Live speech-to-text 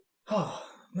Oh,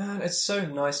 man, it's so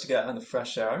nice to get out in the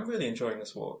fresh air. I'm really enjoying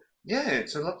this walk. Yeah,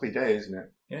 it's a lovely day, isn't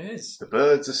it? It is. The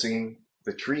birds are singing.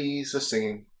 The trees are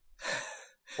singing.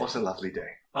 What a lovely day.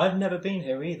 I've never been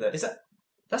here either.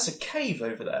 That's a cave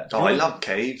over there. I love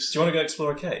caves. Do you want to go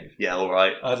explore a cave? Yeah,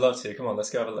 alright. I'd love to. Come on, let's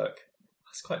go have a look.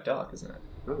 It's quite dark, isn't it?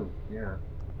 Ooh, yeah.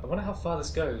 I wonder how far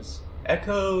this goes.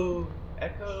 Echo.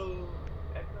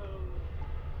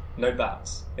 No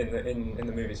bats. In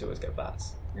the movies you always get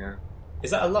bats. Yeah. Is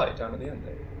that a light down at the end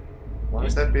there? Why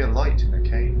would there be a light in a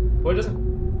cave? Well, it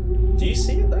doesn't... Do you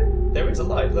see it though? There is a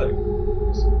light, look.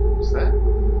 Is there?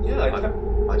 Yeah,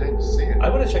 I don't see it. I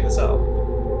want to check this out.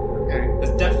 Okay.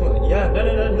 There's definitely... Yeah, no,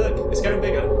 look. It's getting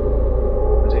bigger.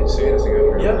 I don't see anything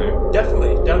over here. Yeah,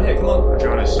 definitely. Down here, come on. Do you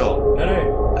want to stop?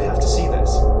 No. I have to see this.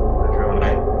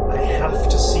 I I have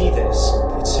to see this.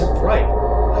 It's so bright.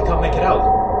 I can't make it out.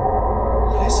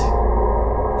 What is it?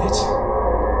 It's...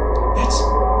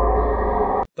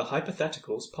 The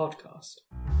Hypotheticals Podcast.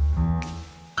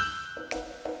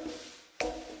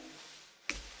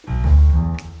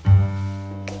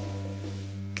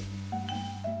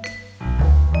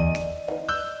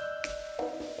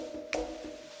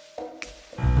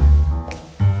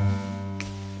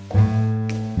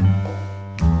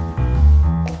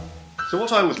 So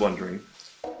what I was wondering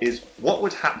is what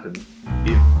would happen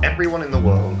if everyone in the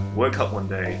world woke up one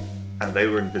day and they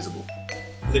were invisible?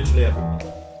 Literally everyone.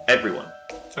 Everyone.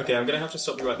 Okay, I'm going to have to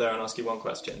stop you right there and ask you one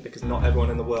question, because not everyone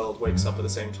in the world wakes up at the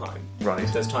same time. Right.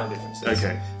 There's time differences.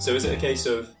 Okay. So is it a case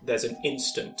of there's an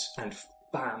instant and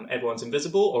bam, everyone's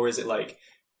invisible, or is it like,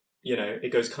 you know,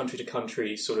 it goes country to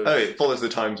country sort of... Oh, it follows the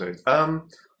time zones.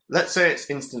 Let's say it's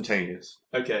instantaneous.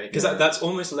 Okay, because that's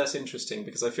almost less interesting,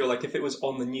 because I feel like if it was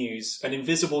on the news, an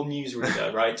invisible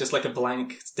newsreader, right, just like a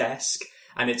blank desk,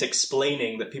 and it's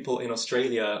explaining that people in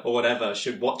Australia or whatever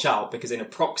should watch out because in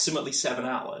approximately 7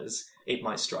 hours, it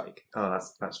might strike. Oh,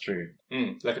 that's true.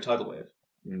 Like a tidal wave.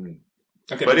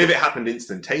 Okay, But if it happened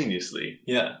instantaneously,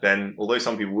 yeah, then although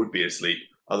some people would be asleep,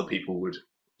 other people would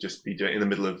just be doing in the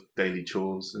middle of daily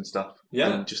chores and stuff,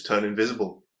 and just turn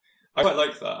invisible. I quite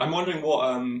like that. I'm wondering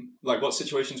what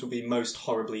situations would be most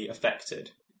horribly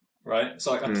affected, right?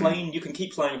 So like a plane, you can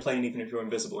keep flying a plane even if you're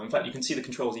invisible. In fact, you can see the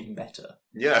controls even better.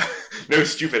 Yeah, no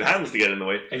stupid hands to get in the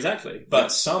way. Exactly.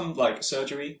 But some, like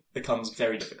surgery, becomes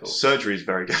very difficult. Surgery is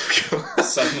very difficult.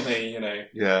 Suddenly, you know.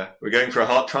 Yeah, we're going for a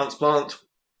heart transplant.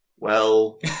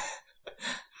 Well...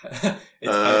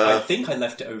 I think I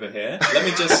left it over here. Let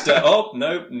me just... oh,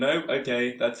 no,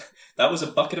 okay. That was a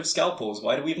bucket of scalpels.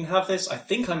 Why do we even have this? I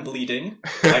think I'm bleeding.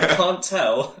 I can't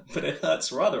tell, but it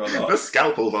hurts rather a lot. The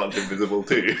scalpels aren't invisible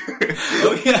too.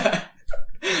 Oh, yeah.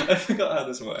 I forgot how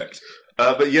this worked.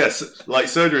 But yes, like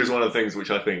surgery is one of the things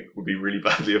which I think would be really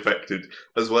badly affected,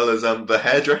 as well as the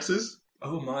hairdressers.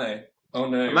 Oh, my. Oh,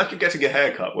 no. Imagine getting a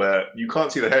haircut where you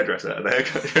can't see the hairdresser and the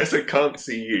hairdresser can't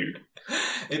see you.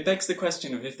 It begs the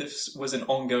question of if this was an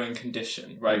ongoing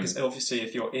condition, right? Because obviously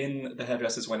if you're in the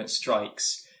hairdressers when it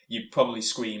strikes, you'd probably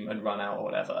scream and run out or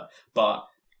whatever. But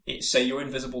say you're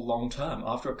invisible long term,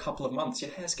 after a couple of months,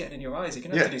 your hair's getting in your eyes. You're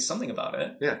going to have to do something about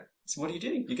it. Yeah. So what do?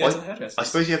 You go to the hairdresser. I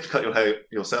suppose you have to cut your hair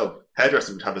yourself.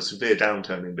 Hairdressers would have a severe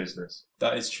downturn in business.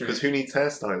 That is true. Because who needs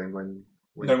hairstyling when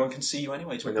no one can see you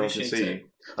anyway to appreciate it.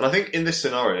 And I think in this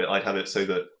scenario, I'd have it so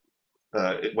that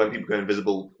when people go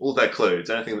invisible, all their clothes,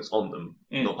 anything that's on them,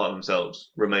 not part of themselves,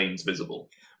 remains visible.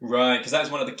 Right, because that's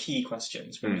one of the key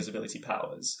questions for invisibility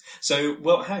powers. So,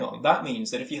 well, hang on. That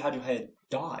means that if you had your hair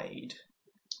dyed,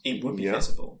 it would be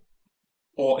visible.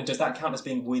 Or does that count as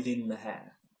being within the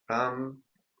hair?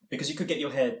 Because you could get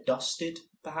your hair dusted,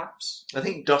 perhaps? I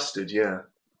think dusted, yeah.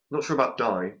 Not sure about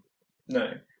dye.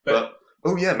 No. But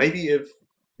oh yeah,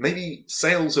 maybe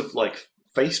sales of like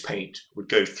face paint would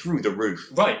go through the roof.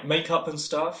 Right, makeup and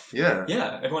stuff. Yeah.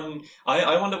 Yeah, everyone...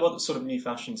 I wonder what sort of new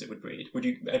fashions it would breed. Would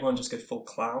everyone just go full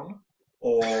clown?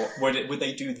 Or would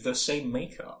they do the same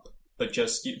makeup? But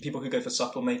just... people who go for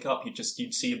subtle makeup,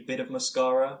 you'd see a bit of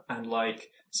mascara and like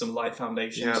some light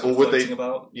foundation or would they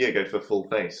about. Yeah, go for full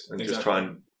face and just try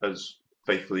and as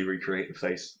faithfully recreate the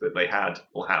face that they had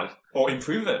or have. Or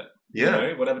improve it. Yeah. You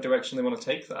know, whatever direction they want to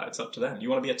take that, it's up to them. You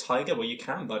want to be a tiger? Well, you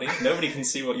can, buddy. Nobody can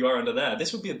see what you are under there.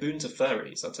 This would be a boon to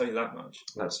furries, I'll tell you that much.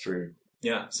 That's true.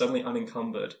 Yeah, suddenly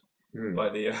unencumbered by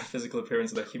the physical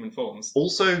appearance of their human forms.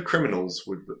 Also, criminals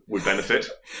would benefit.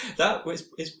 That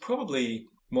is probably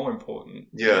more important.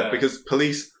 Yeah, because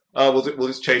police... we'll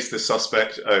just chase the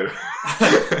suspect. Oh.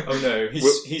 Oh no,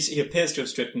 he appears to have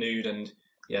stripped nude and...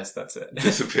 Yes, that's it.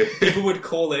 Disappear. People would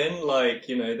call in, like,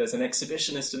 you know, there's an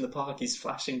exhibitionist in the park, he's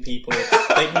flashing people.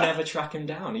 They'd never track him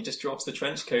down. He just drops the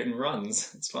trench coat and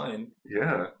runs. It's fine.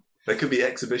 Yeah. There could be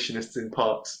exhibitionists in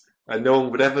parks and no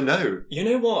one would ever know. You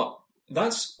know what?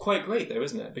 That's quite great, though,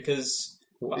 isn't it? Because...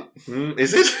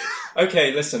 Is it?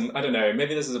 Okay, listen, I don't know.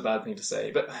 Maybe this is a bad thing to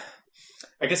say, but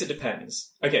I guess it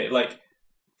depends. Okay, like,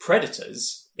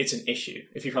 predators, it's an issue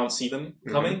if you can't see them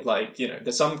coming. Mm-hmm. Like,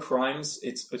 there's some crimes,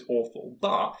 it's awful.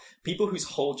 But people whose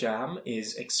whole jam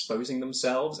is exposing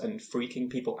themselves and freaking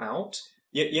people out,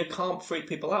 you can't freak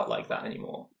people out like that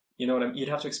anymore. You know what I mean? You'd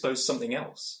have to expose something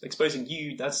else. Exposing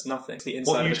you, that's nothing. It's the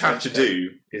inside what you'd have to do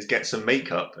is get some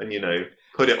makeup and,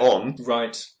 put it on.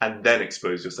 Right. And then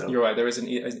expose yourself. You're right, there is an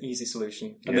easy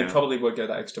solution. And they probably would go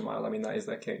that extra mile. I mean, that is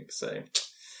their kink, so...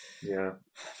 Yeah.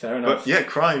 Fair enough. But yeah,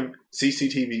 crime,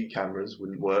 CCTV cameras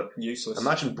wouldn't work. Useless.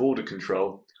 Imagine border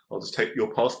control. I'll just take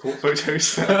your passport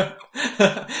photos.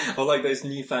 Or like those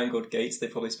newfangled gates, they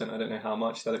probably spent I don't know how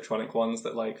much, the electronic ones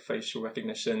that like facial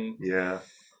recognition. Yeah.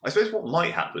 I suppose what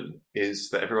might happen is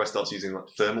that everywhere starts using like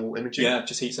thermal imaging. Yeah,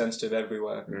 just heat sensitive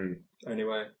everywhere. Only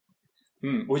way.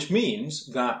 Which means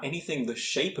that anything the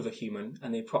shape of a human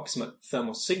and the approximate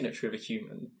thermal signature of a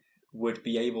human would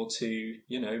be able to,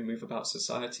 move about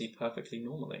society perfectly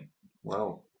normally.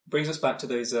 Wow. Brings us back to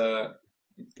those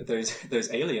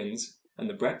aliens and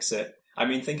the Brexit. I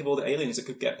mean, think of all the aliens that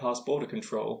could get past border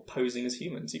control posing as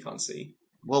humans you can't see.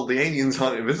 Well, the aliens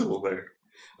aren't invisible, though.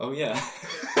 Oh, yeah.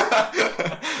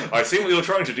 I see what you're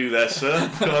trying to do there, sir,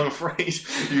 but I'm afraid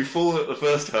you fall at the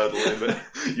first hurdle in that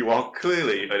you are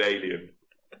clearly an alien.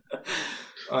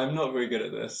 I'm not very good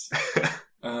at this.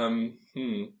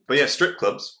 But yeah, strip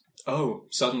clubs. Oh,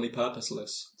 suddenly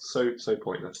purposeless. So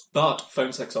pointless. But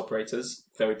phone sex operators,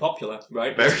 very popular,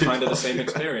 right? Very it's kind popular. of the same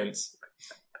experience.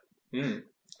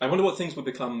 I wonder what things would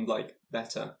become, like,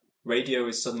 better. Radio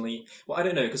is suddenly... Well, I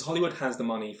don't know, because Hollywood has the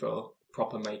money for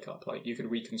proper makeup. Like, you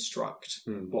could reconstruct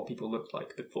what people looked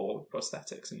like before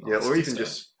prosthetics and masks. Yeah, or even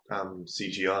just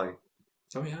CGI.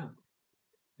 Oh, yeah.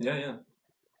 Yeah.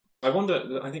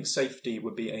 I think safety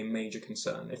would be a major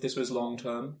concern. If this was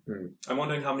long-term, I'm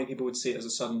wondering how many people would see it as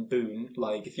a sudden boon.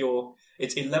 Like, if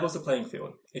it levels the playing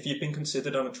field. If you've been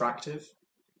considered unattractive,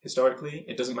 historically,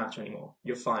 it doesn't matter anymore.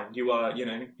 You're fine. You are,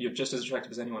 you're just as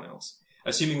attractive as anyone else.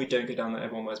 Assuming we don't go down that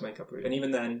everyone wears makeup route. And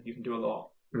even then, you can do a lot.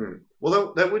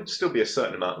 Well, there would still be a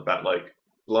certain amount of that, like,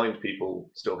 blind people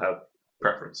still have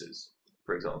preferences,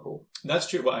 for example. That's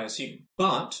true, what I assume.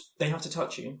 But they have to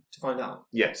touch you to find out.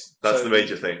 Yes, that's the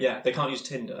major thing. Yeah, they can't use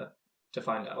Tinder to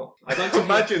find out. I'd like to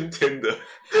imagine Tinder.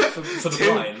 For the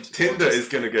blind. Tinder is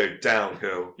going to go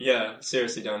downhill. Yeah,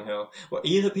 seriously downhill. Well,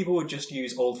 either people would just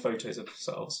use old photos of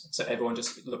themselves, so everyone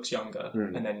just looks younger,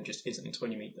 and then just isn't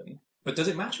when you meet them. But does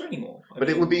it matter anymore? I mean,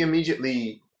 it would be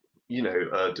immediately,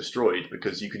 destroyed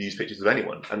because you could use pictures of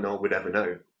anyone and no one would ever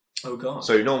know. Oh, God.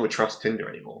 So no one would trust Tinder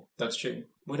anymore. That's true.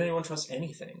 Would anyone trust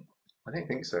anything? I don't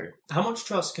think so. How much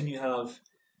trust can you have?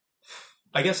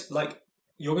 I guess, like,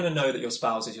 you're going to know that your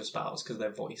spouse is your spouse because of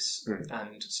their voice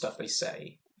and stuff they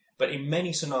say. But in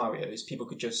many scenarios, people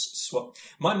could just swap.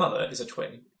 My mother is a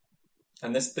twin.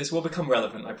 And this will become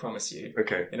relevant, I promise you,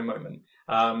 in a moment.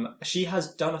 She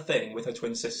has done a thing with her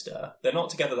twin sister. They're not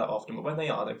together that often, but when they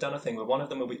are, they've done a thing where one of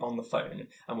them will be on the phone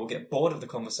and will get bored of the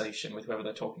conversation with whoever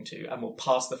they're talking to and will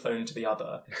pass the phone to the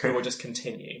other, who will just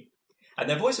continue. And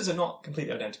their voices are not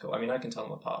completely identical. I mean, I can tell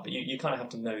them apart, but you kind of have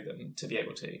to know them to be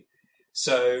able to.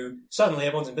 So suddenly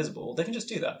everyone's invisible. They can just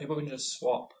do that. People can just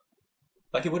swap.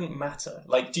 Like, it wouldn't matter.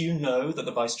 Like, do you know that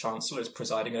the Vice-Chancellor is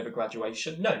presiding over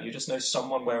graduation? No, you just know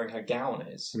someone wearing her gown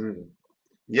is.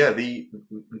 Yeah, the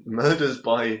murders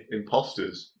by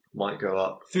imposters might go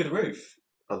up. Through the roof.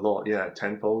 A lot, yeah.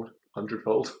 10-fold,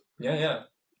 100-fold. Yeah.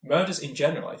 Murders in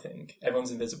general, I think.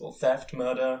 Everyone's invisible. Theft,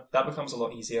 murder, that becomes a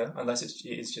lot easier, unless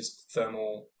it's just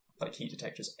thermal, like, heat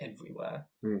detectors everywhere.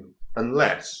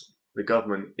 Unless the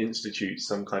government institutes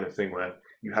some kind of thing where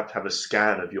you have to have a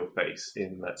scan of your face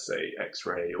in, let's say,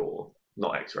 X-ray or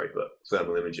not X-ray, but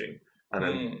thermal imaging, and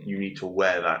then you need to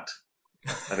wear that,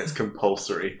 and it's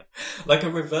compulsory. Like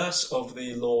a reverse of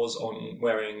the laws on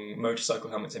wearing motorcycle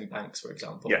helmets in banks, for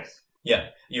example. Yes. Yeah,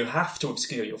 you have to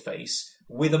obscure your face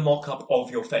with a mock-up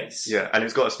of your face. Yeah, and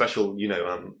it's got a special,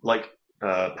 like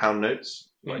pound notes,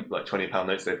 like £20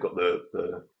 notes. They've got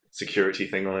the security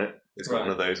thing on it. It's got one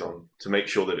of those on to make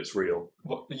sure that it's real.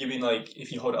 What you mean, like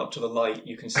if you hold it up to the light,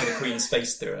 you can see the Queen's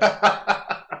face through it?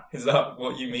 Is that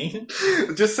what you mean?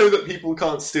 Just so that people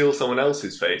can't steal someone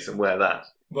else's face and wear that.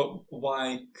 But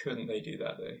why couldn't they do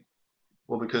that though?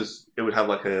 Well, because it would have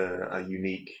like a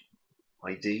unique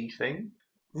ID thing.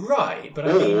 Right, but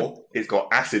it's got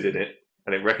acid in it.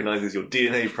 And it recognises your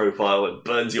DNA profile and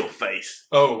burns your face.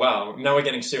 Oh, wow. Now we're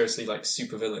getting seriously, like,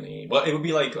 super villainy. Well, it would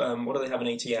be like, what do they have in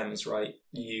ATMs, right?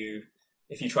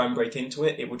 If you try and break into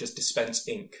it, it will just dispense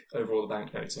ink over all the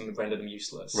banknotes and render them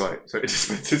useless. Right, so it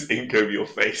dispenses ink over your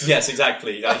face. Yes,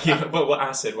 exactly. Well,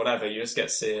 acid, whatever. You just get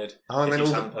seared. Oh, and if then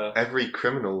you tamper. every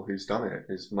criminal who's done it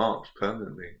is marked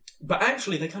permanently. But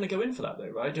actually, they kind of go in for that,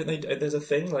 though, right? Don't they? There's a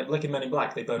thing like in Men in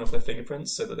Black, they burn off their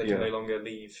fingerprints so that they can no longer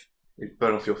leave. You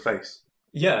burn off your face.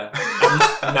 Yeah,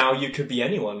 and now you could be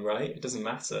anyone, right? It doesn't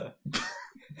matter.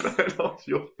 Burn off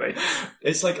your face.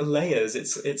 It's like layers.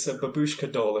 It's a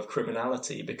babushka doll of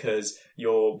criminality because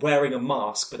you're wearing a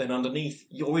mask, but then underneath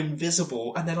you're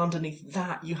invisible, and then underneath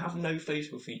that you have no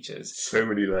facial features. So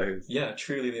many layers. Yeah,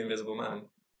 truly the Invisible Man.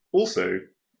 Also,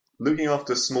 looking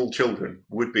after small children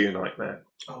would be a nightmare.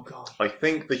 Oh god. I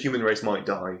think the human race might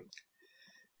die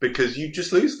because you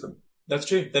just lose them. That's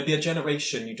true. There'd be a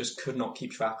generation you just could not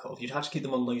keep track of. You'd have to keep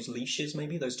them on those leashes,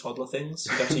 maybe, those toddler things.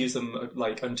 You'd have to use them,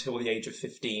 until the age of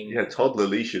 15. Yeah, toddler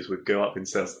leashes would go up in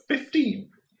sales. 15?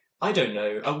 I don't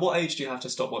know. At what age do you have to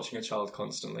stop watching a child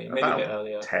constantly? Maybe About a bit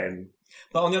earlier. 10.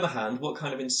 But on the other hand, what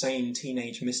kind of insane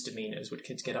teenage misdemeanors would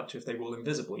kids get up to if they were all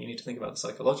invisible? You need to think about the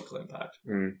psychological impact.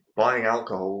 Buying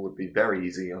alcohol would be very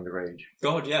easy underage.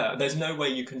 God, yeah. There's no way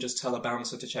you can just tell a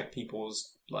bouncer to check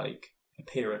people's,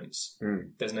 appearance.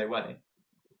 There's no way.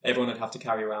 Everyone would have to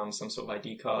carry around some sort of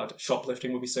ID card.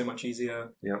 Shoplifting would be so much easier.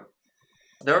 Yeah.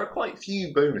 There are quite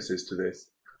few bonuses to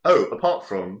this. Oh, apart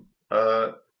from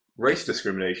race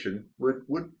discrimination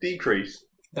would decrease.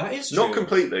 That is true. Not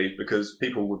completely, because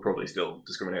people would probably still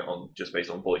discriminate just based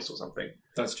on voice or something.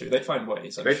 That's true. They'd find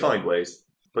ways. They'd find ways.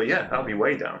 But yeah, that would be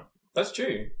way down. That's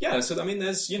true. Yeah, so I mean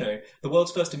there's, the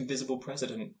world's first invisible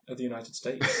president of the United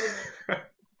States.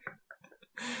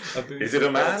 Is it a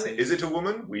man? Is it a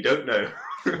woman? We don't know.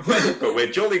 But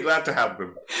we're jolly glad to have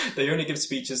them. They only give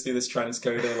speeches through this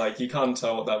transcoder, you can't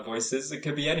tell what that voice is. It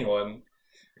could be anyone.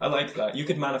 I like that. You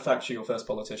could manufacture your first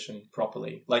politician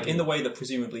properly. In the way that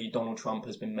presumably Donald Trump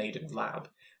has been made in a lab.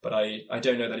 But I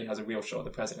don't know that he has a real shot at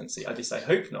the presidency. At least I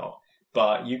hope not.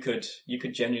 But you could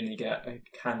genuinely get a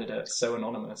candidate so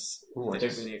anonymous they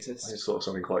don't really exist. I just thought of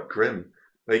something quite grim.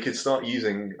 They could start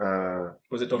using...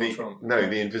 Was it Donald Trump? No,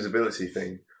 the invisibility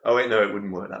thing. Oh wait, no, it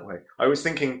wouldn't work that way. I was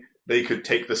thinking they could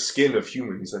take the skin of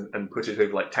humans and put it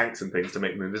over tanks and things to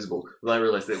make them invisible. But I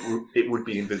realised that it would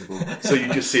be invisible. So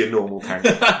you just see a normal tank.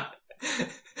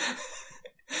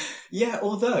 Yeah,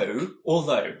 although,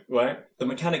 right, the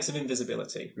mechanics of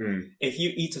invisibility. If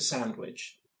you eat a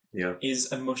sandwich,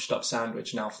 is a mushed up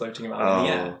sandwich now floating around in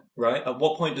the air, right? At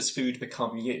what point does food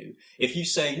become you? If you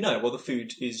say, no, well, the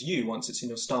food is you once it's in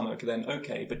your stomach, then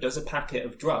okay, but does a packet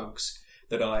of drugs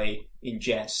that I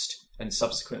ingest and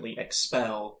subsequently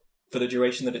expel for the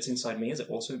duration that it's inside me, is it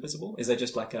also invisible? Is there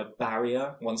just a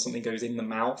barrier once something goes in the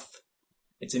mouth?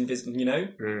 It's invisible,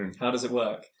 How does it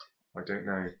work? I don't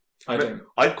know. I don't.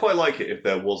 I'd quite like it if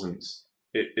there wasn't,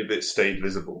 if it stayed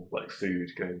visible, like food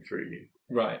going through you.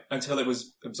 Right, until it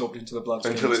was absorbed into the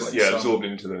bloodstream. Until it's, absorbed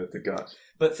into the gut.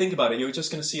 But think about it, you're just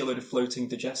going to see a load of floating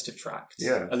digestive tracts.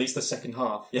 Yeah. At least the second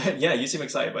half. Yeah, you seem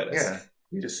excited by this. Yeah,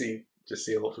 you just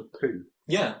see a lot of poo.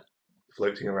 Yeah.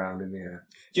 Floating around in the air.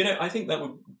 I think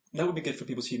that would be good for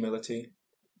people's humility.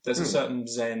 There's a certain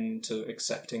zen to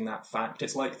accepting that fact.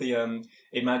 It's like the,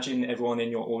 imagine everyone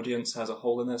in your audience has a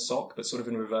hole in their sock, but sort of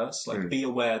in reverse. Be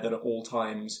aware that at all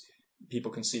times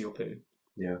people can see your poo.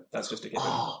 Yeah. That's just a given.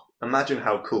 Imagine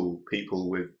how cool people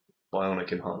with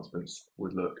bionic enhancements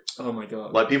would look. Oh my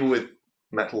god. People with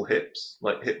metal hips,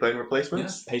 hip bone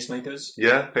replacements. Yeah, pacemakers.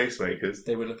 Yeah, pacemakers.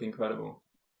 They would look incredible.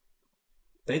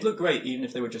 They'd look great even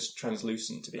if they were just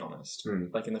translucent, to be honest.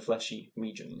 In the fleshy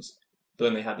regions. But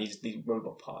then they had these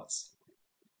robot parts.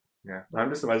 Yeah. I'm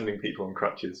just imagining people on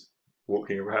crutches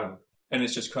walking around. And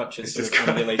it's just crutches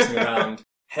ambulating around.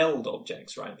 Held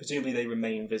objects, right? Presumably they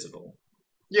remain visible.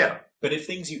 Yeah. But if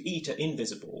things you eat are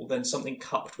invisible, then something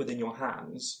cupped within your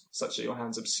hands, such that your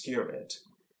hands obscure it,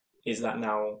 is that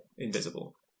now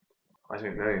invisible? I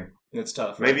don't know. It's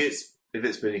tough. Right? Maybe if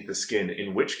it's beneath the skin,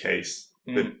 in which case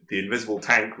the invisible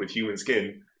tank with human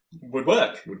skin would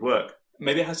work.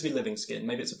 Maybe it has to be living skin.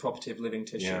 Maybe it's a property of living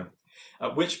tissue. Yeah.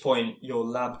 At which point, your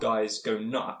lab guys go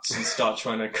nuts and start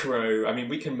trying to grow... I mean,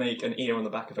 we can make an ear on the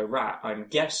back of a rat. I'm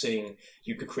guessing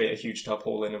you could create a huge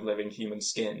tarpaulin of living human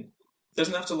skin.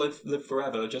 Doesn't have to live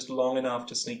forever, just long enough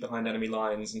to sneak behind enemy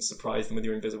lines and surprise them with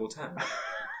your invisible tank.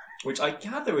 Which I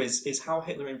gather is how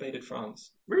Hitler invaded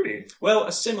France. Really? Well,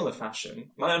 a similar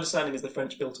fashion. My understanding is the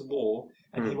French built a wall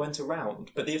and he went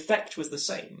around, but the effect was the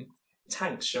same.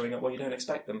 Tanks showing up where you don't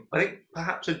expect them. I think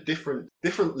perhaps a different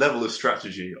level of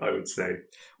strategy, I would say.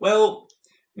 Well,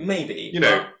 maybe.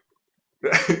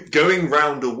 Going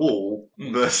round a wall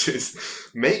versus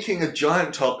making a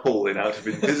giant tarpaulin out of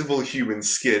invisible human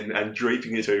skin and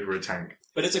draping it over a tank.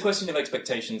 But it's a question of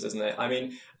expectations, isn't it? I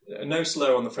mean, no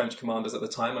slur on the French commanders at the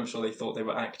time. I'm sure they thought they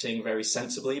were acting very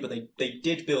sensibly, but they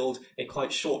did build a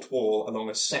quite short wall along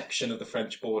a section of the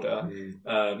French border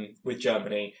with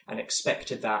Germany and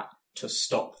expected that to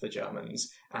stop the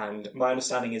Germans. And my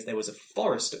understanding is there was a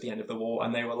forest at the end of the wall,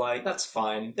 and they were like, that's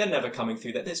fine, they're never coming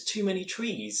through that. There's too many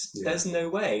trees. Yeah. There's no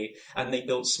way. And they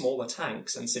built smaller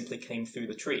tanks and simply came through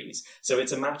the trees. So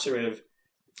it's a matter of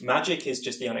magic is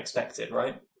just the unexpected,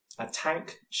 right? A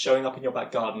tank showing up in your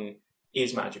back garden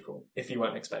is magical if you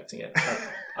weren't expecting it.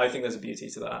 I think there's a beauty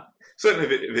to that.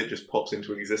 Certainly if it just pops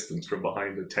into existence from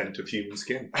behind a tent of human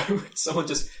skin. Someone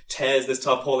just tears this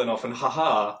tarpaulin off and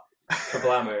ha-ha,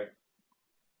 kablamo.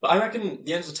 But I reckon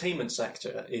the entertainment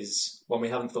sector is one we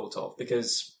haven't thought of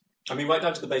because, I mean, right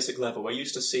down to the basic level, we're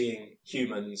used to seeing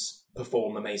humans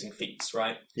perform amazing feats,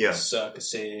 right? Yeah.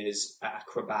 Circuses,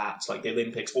 acrobats, like the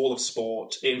Olympics, all of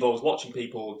sport. It involves watching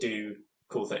people do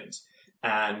cool things.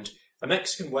 And a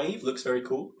Mexican wave looks very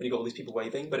cool when you've got all these people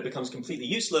waving, but it becomes completely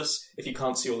useless if you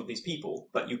can't see all of these people.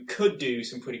 But you could do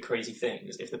some pretty crazy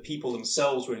things if the people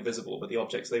themselves were invisible, but the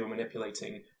objects they were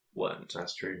manipulating weren't.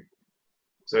 That's true.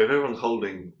 So if everyone's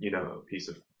holding, a piece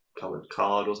of coloured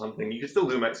card or something, you could still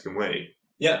do a Mexican wave.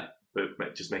 Yeah.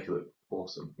 But just make it look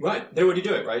awesome. Right. They already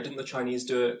do it, right? Didn't the Chinese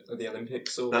do it at the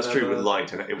Olympics or That's whatever? true, with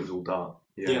light, and it was all dark.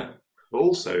 Yeah. But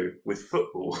also, with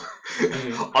football,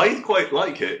 I'd quite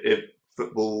like it if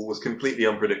football was completely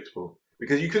unpredictable.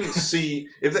 Because you couldn't see,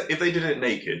 if they did it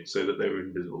naked so that they were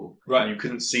invisible, right. You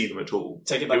couldn't see them at all.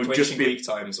 Take it back to ancient Greek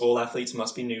times. All athletes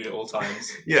must be nude at all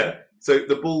times. Yeah. So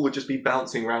the ball would just be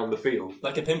bouncing around the field.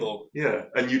 Like a pinball. Yeah.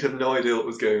 And you'd have no idea what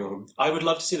was going on. I would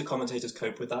love to see the commentators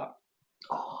cope with that.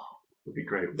 Oh, would be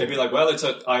great. They'd be like, well,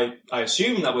 I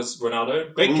assume that was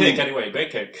Ronaldo. Great kick anyway,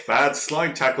 great kick. Bad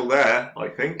slide tackle there, I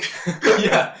think.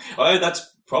 Yeah. Well,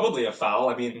 that's probably a foul.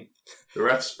 I mean... The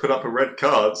refs put up a red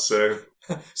card, so...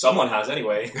 Someone has,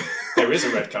 anyway. There is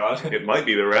a red card. It might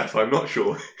be the ref, I'm not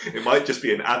sure. It might just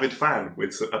be an avid fan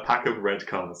with a pack of red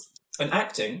cards. And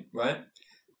acting, right?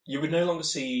 You would no longer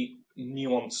see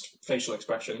nuanced facial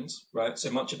expressions, right? So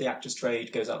much of the actor's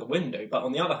trade goes out the window. But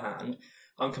on the other hand,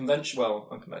 unconventional,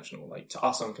 like to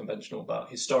us unconventional, but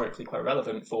historically quite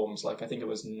relevant forms, like I think it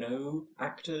was no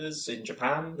actors in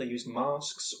Japan, they used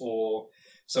masks, or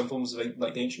some forms of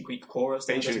like the ancient Greek chorus.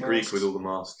 Ancient Greek with all the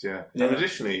masks, yeah. And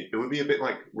additionally, it would be a bit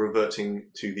like reverting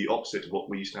to the opposite of what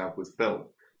we used to have with film.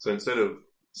 So instead of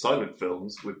silent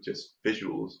films with just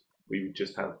visuals, we would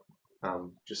just have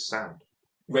just sound.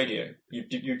 Radio.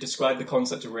 You described the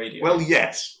concept of radio. Well,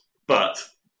 yes, but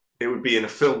it would be in a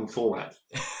film format.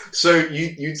 So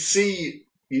you'd see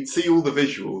all the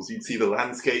visuals, you'd see the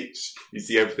landscapes, you'd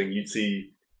see everything, you'd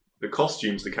see the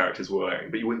costumes the characters were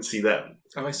wearing, but you wouldn't see them.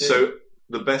 Oh, I see. So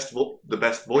the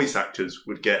best voice actors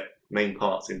would get main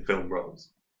parts in film roles.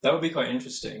 That would be quite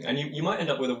interesting. And you might end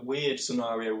up with a weird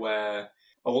scenario where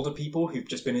older people who've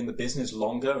just been in the business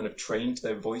longer and have trained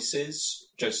their voices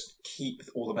just keep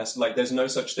all the best. Like, there's no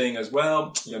such thing as,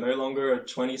 well, you're no longer a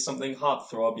 20-something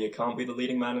heartthrob, you can't be the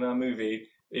leading man in our movie.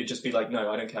 It'd just be like,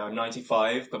 no, I don't care, I'm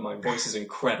 95, but my voice is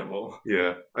incredible.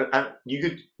 Yeah. And you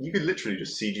could literally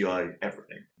just CGI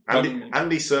everything.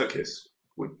 Andy Serkis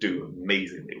would do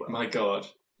amazingly well. My God.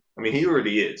 I mean, he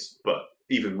already is, but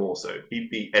even more so. He'd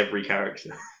be every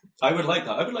character. I would like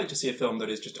that. I would like to see a film that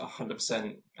is just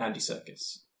 100% Andy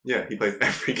Serkis. Yeah, he plays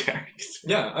every character.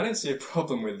 Yeah, I don't see a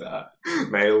problem with that.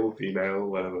 Male, female,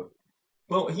 whatever.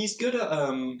 Well, he's good at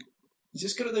he's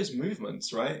just good at those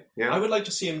movements, right? Yeah. I would like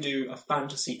to see him do a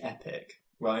fantasy epic,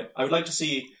 right? I would like to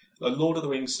see a Lord of the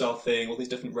Rings style thing, all these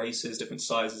different races, different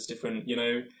sizes, different,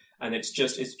 and it's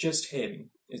just him.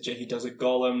 He does a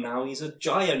golem, now he's a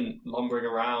giant lumbering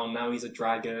around, now he's a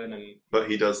dragon, and... But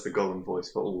he does the golem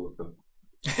voice for all of them.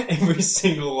 Every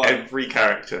single one. Every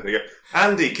character. They go,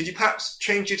 Andy, could you perhaps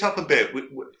change it up a bit?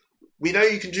 We know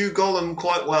you can do golem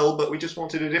quite well, but we just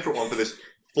wanted a different one for this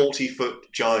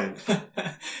 40-foot giant.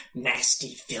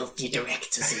 Nasty, filthy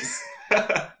directors.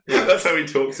 That's how he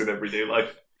talks in everyday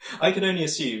life. I can only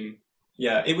assume.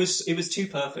 Yeah, it was too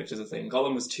perfect as a thing.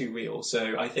 Gollum was too real,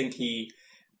 so I think the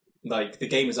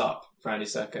game is up for Andy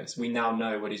Serkis. We now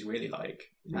know what he's really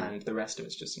like, and the rest of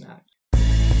it's just an act.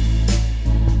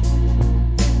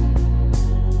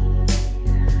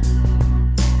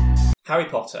 Harry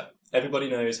Potter. Everybody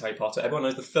knows Harry Potter. Everyone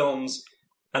knows the films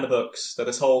and the books. They're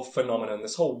this whole phenomenon,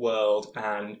 this whole world,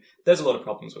 and there's a lot of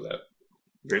problems with it.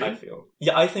 Really? I feel.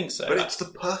 Yeah, I think so. But it's the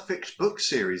perfect book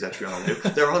series, Adriano.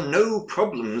 There are no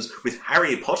problems with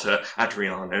Harry Potter,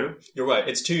 Adriano. You're right.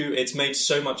 It's made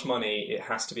so much money, it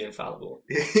has to be infallible.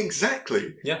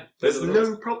 Exactly. Yeah. There's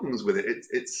no problems with it.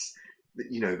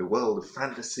 the world of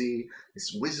fantasy,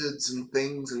 it's wizards and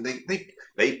things, and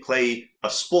they play a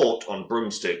sport on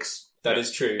broomsticks. That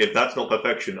is true. If that's not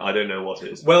perfection, I don't know what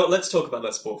is. Well, let's talk about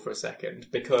that sport for a second,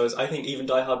 because I think even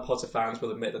diehard Potter fans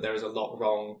will admit that there is a lot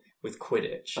wrong with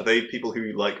Quidditch. Are they people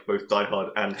who like both Die Hard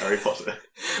and Harry Potter?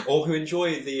 Or who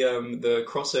enjoy the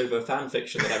crossover fan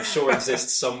fiction that I'm sure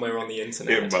exists somewhere on the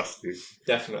internet? It must do.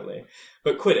 Definitely.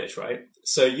 But Quidditch, right?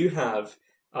 So you have...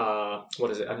 what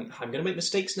is it? I'm going to make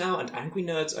mistakes now, and angry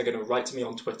nerds are going to write to me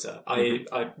on Twitter.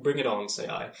 I bring it on, say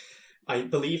I. I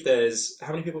believe there's...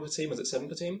 How many people per team? Was it 7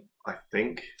 per team? I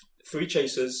think. 3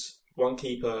 chasers, 1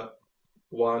 keeper,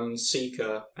 1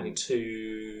 seeker, and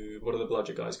 2... What are the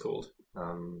bludger guys called?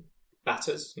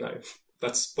 Batters? No.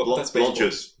 That's baseball.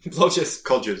 Blodgers. Blodgers.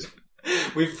 Codgers.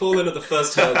 We've fallen at the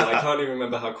first hurdle. I can't even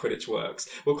remember how Quidditch works.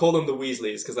 We'll call them the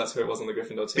Weasleys, because that's who it was on the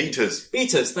Gryffindor team.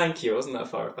 Beaters, thank you. I wasn't that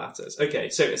far off batters. Okay,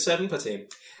 so it's 7 per team,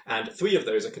 and 3 of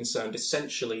those are concerned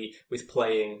essentially with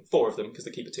playing... 4 of them, because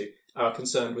the keeper 2, are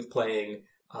concerned with playing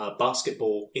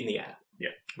basketball in the air. Yeah.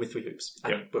 With 3 hoops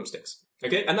and broomsticks.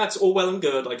 Okay, and that's all well and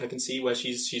good. Like, I can see where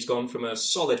she's gone from a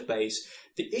solid base.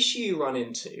 The issue you run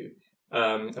into,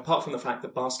 apart from the fact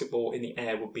that basketball in the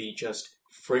air would be just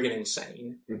friggin'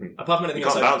 insane. Mm-hmm. Apart from anything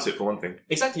else, you can't bounce it for one thing.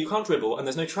 Exactly, you can't dribble, and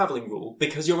there's no travelling rule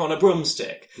because you're on a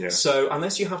broomstick. Yeah. So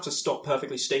unless you have to stop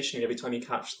perfectly stationary every time you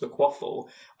catch the quaffle,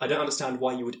 I don't understand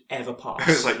why you would ever pass.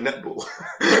 It's like netball.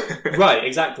 Right,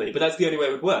 exactly. But that's the only way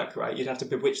it would work, right? You'd have to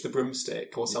bewitch the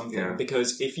broomstick or something,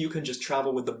 because if you can just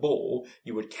travel with the ball,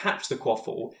 you would catch the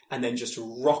quaffle and then just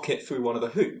rock it through one of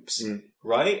the hoops.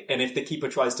 Right? And if the keeper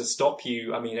tries to stop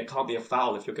you, I mean, it can't be a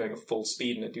foul if you're going at full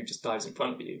speed and a dude just dives in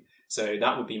front of you. So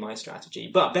that would be my strategy.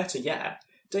 But better yet,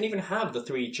 don't even have the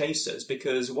 3 chasers,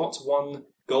 because what's 1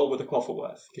 goal with a quaffle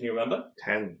worth? Can you remember?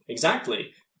 10.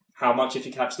 Exactly. How much if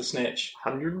you catch the snitch?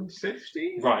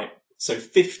 150? Right. So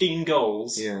 15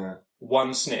 goals, yeah.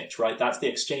 1 snitch, right? That's the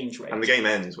exchange rate. And the game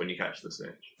ends when you catch the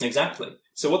snitch. Exactly.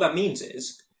 So what that means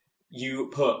is you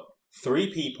put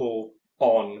 3 people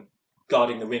on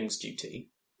guarding the rings duty,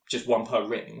 just 1 per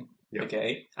ring,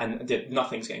 okay? And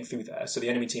nothing's getting through there, so the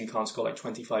enemy team can't score like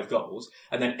 25 goals,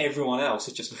 and then everyone else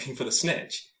is just looking for the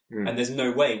snitch. And there's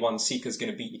no way 1 seeker's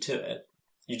going to beat you to it.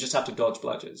 You just have to dodge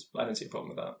bludgers. I don't see a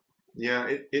problem with that.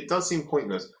 Yeah, it does seem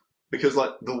pointless, because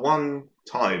like the one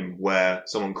time where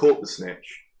someone caught the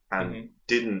snitch and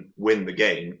didn't win the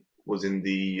game was in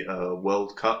the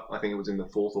World Cup. I think it was in the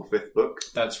 4th or 5th book.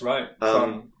 That's right.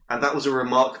 And that was a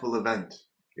remarkable event.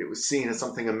 It was seen as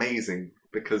something amazing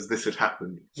because this had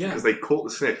happened. Yeah. Because they caught the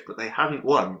snitch, but they hadn't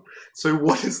won. So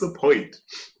what is the point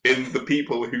in the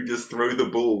people who just throw the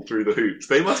ball through the hoops?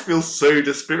 They must feel so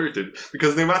dispirited,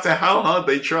 because no matter how hard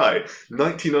they try,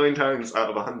 99 times out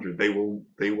of 100, they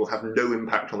will have no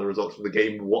impact on the results of the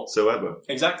game whatsoever.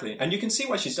 Exactly. And you can see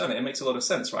why she's done it. It makes a lot of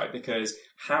sense, right? Because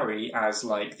Harry, as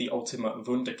like the ultimate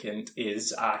wunderkind,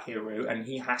 is our hero, and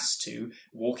he has to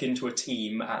walk into a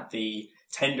team at the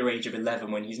tender age of 11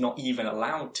 when he's not even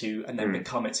allowed to, and then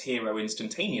become its hero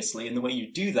instantaneously. And the way you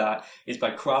do that is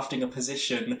by crafting a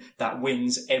position that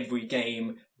wins every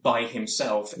game by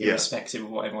himself, irrespective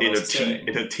of what everyone else is doing.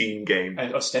 In a team game.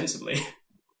 And ostensibly.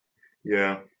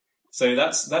 Yeah. So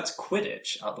that's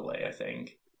Quidditch out the way, I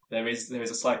think. There is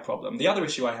a slight problem. The other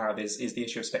issue I have is the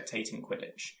issue of spectating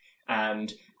Quidditch.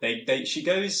 And she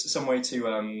goes some way to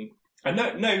and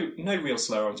no real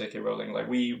slur on J.K. Rowling. Like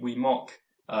we mock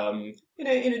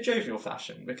in a jovial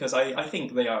fashion, because I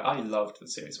think I loved the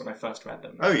series when I first read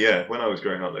them. Oh yeah, when I was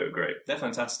growing up they were great. They're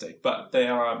fantastic, but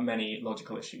there are many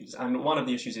logical issues, and one of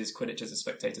the issues is Quidditch is a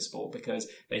spectator sport, because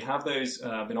they have those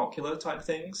binocular type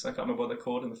things, I can't remember what they're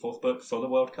called in the 4th book, for the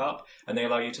World Cup, and they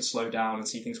allow you to slow down and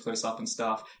see things close up and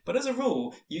stuff, but as a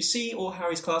rule, you see all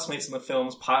Harry's classmates in the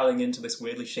films piling into this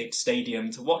weirdly shaped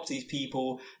stadium to watch these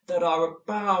people that are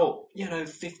about,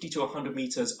 50 to 100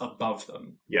 metres above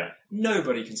them. Yeah.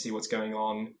 Nobody can see what's going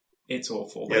on. It's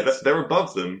awful. Yeah, they're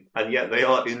above them, and yet they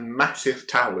are in massive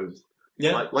towers.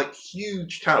 Yeah. Like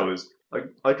huge towers.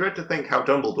 I dread to think how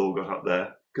Dumbledore got up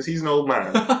there, because he's an old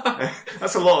man.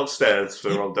 That's a lot of stairs for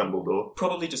old Dumbledore.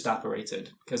 Probably just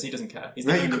apparated, because he doesn't care. He's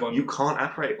the only one. You can't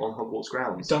apparate on Hogwarts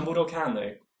grounds. Dumbledore can,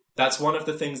 though. That's one of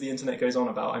the things the internet goes on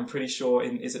about. I'm pretty sure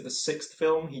is it the 6th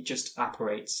film, he just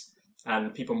apparates,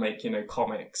 and people make,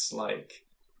 comics like...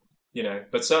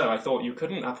 but sir, I thought you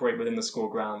couldn't apparate within the school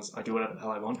grounds. I do whatever the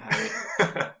hell I want, Harry.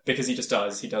 Because he just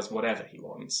does. He does whatever he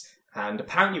wants. And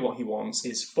apparently what he wants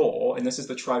is and this is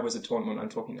the Triwizard Tournament I'm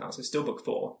talking now, so still book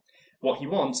 4. What he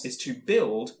wants is to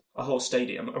build a whole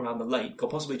stadium around the lake, or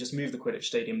possibly just move the Quidditch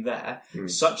stadium there,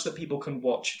 such that people can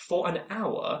watch for an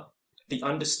hour the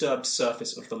undisturbed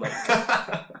surface of the lake.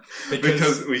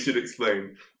 Because we should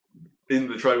explain... in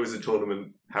the Triwizard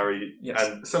Tournament, Harry Yes.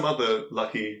 and some other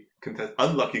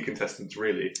unlucky contestants,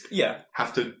 really, Yeah.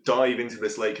 have to dive into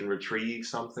this lake and retrieve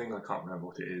something. I can't remember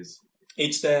what it is.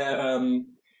 It's their...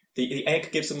 The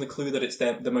egg gives them the clue that it's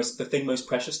the thing most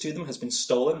precious to them has been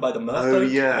stolen by the merfolk. Oh,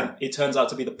 yeah. And it turns out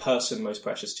to be the person most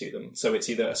precious to them. So it's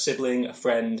either a sibling, a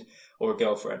friend, or a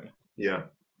girlfriend. Yeah.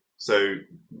 So,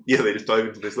 yeah, they just dive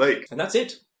into this lake. And that's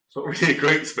it. It's not really a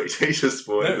great spectator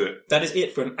sport, is it? That is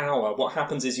it for an hour. What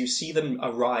happens is you see them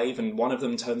arrive, and one of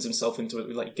them turns himself into,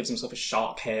 gives himself a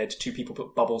shark head. Two people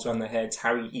put bubbles around their heads.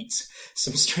 Harry eats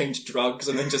some strange drugs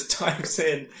and then just dives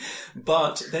in.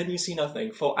 But then you see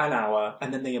nothing for an hour,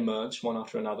 and then they emerge one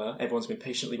after another. Everyone's been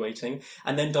patiently waiting.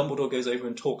 And then Dumbledore goes over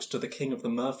and talks to the king of the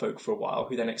merfolk for a while,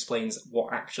 who then explains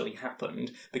what actually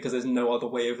happened, because there's no other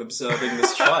way of observing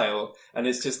this trial, and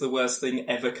it's just the worst thing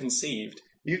ever conceived.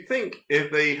 You'd think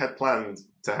if they had planned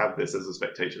to have this as a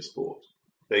spectator sport,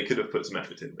 they could have put some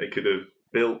effort in. They could have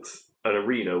built an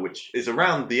arena which is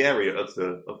around the area of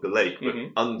the lake, but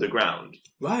underground.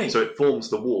 Right. So it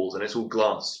forms the walls and it's all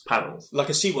glass panels. Like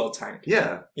a SeaWorld tank.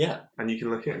 Yeah. Yeah. And you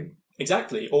can look in.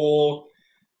 Exactly. Or...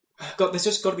 God, there's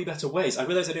just got to be better ways. I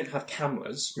realise I don't have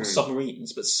cameras or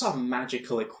submarines, but some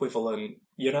magical equivalent,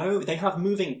 they have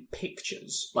moving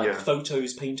pictures, like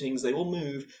photos, paintings, they all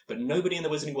move, but nobody in the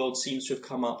Wizarding World seems to have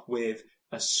come up with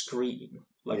a screen,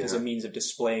 as a means of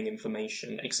displaying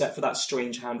information, except for that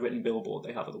strange handwritten billboard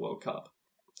they have at the World Cup.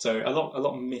 So a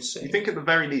lot missing. You think at the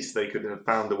very least they could have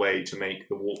found a way to make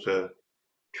the water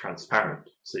transparent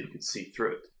so you could see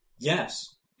through it?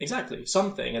 Yes. Exactly,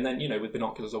 something, and then, with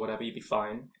binoculars or whatever, you'd be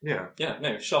fine. Yeah. Yeah,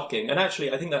 no, shocking. And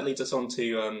actually, I think that leads us on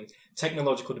to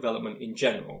technological development in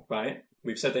general, right?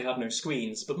 We've said they have no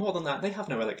screens, but more than that, they have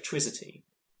no electricity.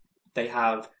 They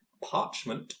have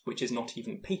parchment, which is not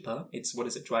even paper. It's,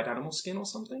 dried animal skin or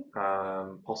something?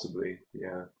 Possibly,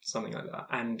 yeah. Something like that.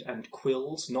 And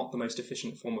quills, not the most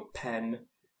efficient form of pen.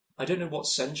 I don't know what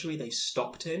century they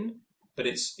stopped in, but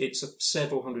it's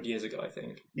several hundred years ago, I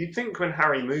think. You'd think when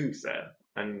Harry moves there,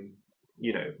 and,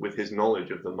 with his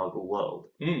knowledge of the Muggle world,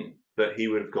 that he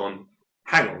would have gone,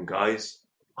 hang on, guys,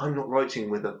 I'm not writing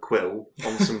with a quill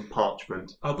on some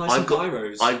parchment. I'll buy some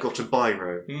biros. I've got a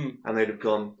biro. And they'd have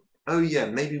gone, oh yeah,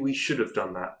 maybe we should have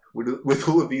done that with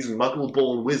all of these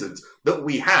Muggle-born wizards that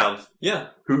we have,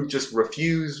 who just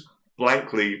refuse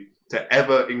blankly to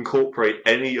ever incorporate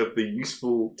any of the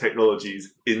useful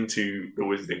technologies into the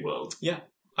Wizarding World. Yeah.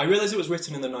 I realise it was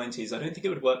written in the 90s. I don't think it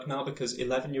would work now because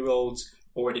 11-year-olds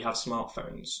already have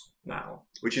smartphones now.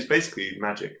 Which is basically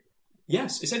magic.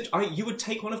 Yes. You would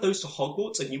take one of those to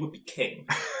Hogwarts and you would be king.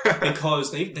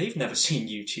 Because they've never seen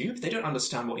YouTube. They don't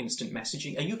understand what instant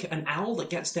messaging... Are you an owl that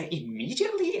gets there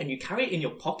immediately and you carry it in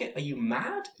your pocket? Are you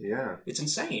mad? Yeah. It's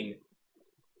insane.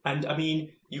 And,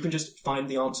 you can just find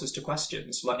the answers to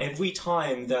questions. Like, every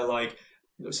time they're like...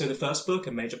 So the first book,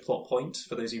 a major plot point,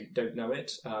 for those who don't know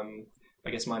it... I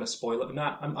guess minor spoiler.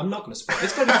 Nah, I'm not going to spoil it.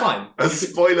 It's going to be fine.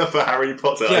 Spoiler for Harry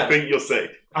Potter. Yeah. I think you're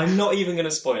safe. I'm not even going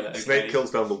to spoil it, okay? Snape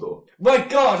kills Dumbledore. My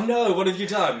God, no! What have you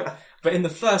done? But in the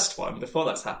first one, before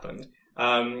that's happened,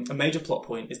 a major plot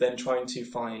point is then trying to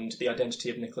find the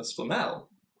identity of Nicholas Flamel.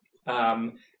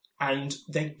 And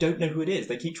they don't know who it is.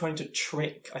 They keep trying to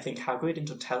trick, I think, Hagrid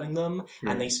into telling them,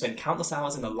 and they spend countless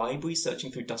hours in the library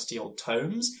searching through dusty old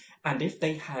tomes, and if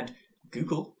they had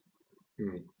Google,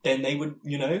 then they would,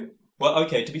 Well,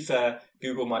 okay, to be fair,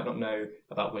 Google might not know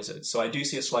about wizards, so I do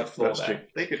see a slight flaw That's there. True.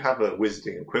 They could have a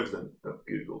wizarding equivalent of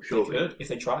Google, surely. They could, if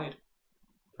they tried.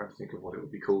 I'm trying to think of what it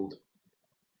would be called.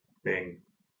 Bing.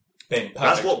 Bing, perfect.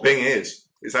 That's what Bing is.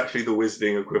 It's actually the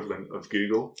wizarding equivalent of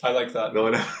Google. I like that. No,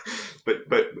 I know. But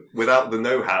without the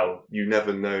know-how, you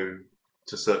never know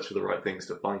to search for the right things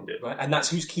to find it. Right, and that's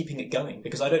who's keeping it going,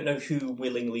 because I don't know who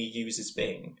willingly uses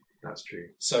Bing. That's true.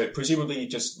 So presumably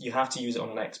you have to use it on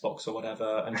an Xbox or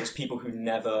whatever, and just people who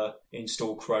never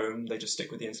install Chrome, they just stick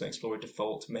with the Internet Explorer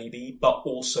default, maybe, but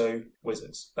also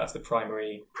wizards. That's the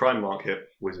primary... Prime market,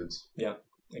 wizards. Yeah,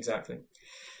 exactly.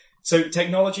 So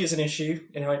technology is an issue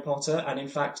in Harry Potter, and in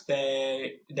fact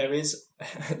there is...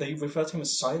 They refer to him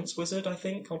as Science Wizard, I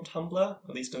think, on Tumblr,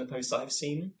 at least in the posts I've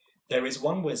seen. There is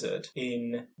one wizard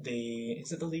in the...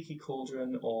 Is it the Leaky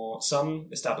Cauldron or some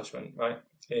establishment, right?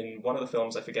 In one of the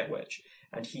films, I forget which,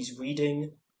 and he's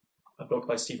reading a book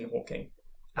by Stephen Hawking,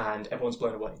 and everyone's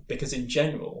blown away. Because in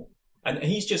general... And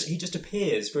he just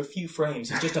appears for a few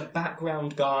frames. He's just a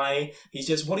background guy.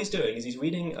 What he's doing is he's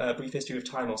reading A Brief History of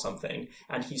Time or something,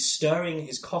 and he's stirring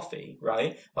his coffee,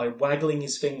 right, by waggling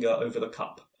his finger over the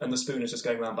cup, and the spoon is just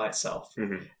going around by itself.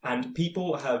 Mm-hmm. And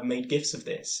people have made GIFs of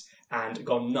this, and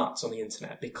gone nuts on the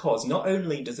internet because not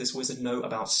only does this wizard know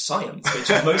about science, which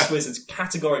most wizards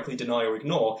categorically deny or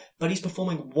ignore, but he's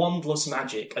performing wandless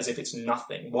magic as if it's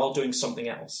nothing while doing something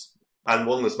else. And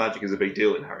wandless magic is a big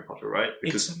deal in Harry Potter, right?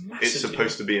 Because it's a massive it's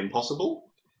supposed to be impossible.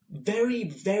 Very,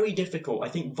 very difficult. I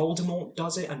think Voldemort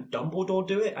does it and Dumbledore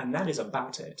do it, and that is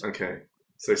about it. Okay.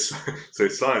 So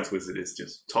Science Wizard is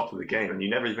just top of the game, and you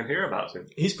never even hear about him.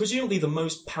 He's presumably the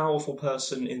most powerful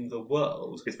person in the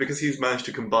world. It's because he's managed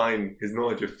to combine his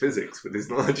knowledge of physics with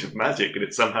his knowledge of magic, and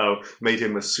it somehow made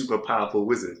him a super powerful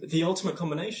wizard. The ultimate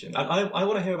combination. And I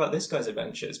want to hear about this guy's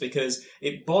adventures, because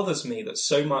it bothers me that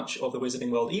so much of the wizarding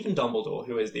world, even Dumbledore,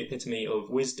 who is the epitome of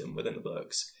wisdom within the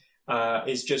books,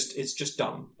 it's just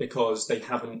dumb, because they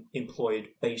haven't employed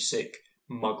basic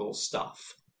Muggle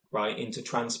stuff. Right, into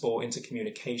transport, into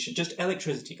communication. Just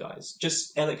electricity, guys.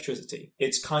 Just electricity.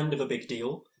 It's kind of a big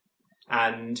deal.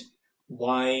 And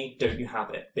why don't you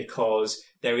have it? Because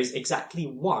there is exactly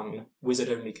one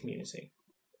wizard-only community.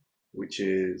 Which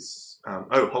is...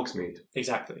 Hogsmeade.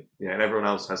 Exactly. Yeah, and everyone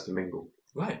else has to mingle.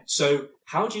 Right. So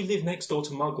how do you live next door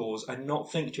to Muggles and not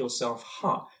think to yourself,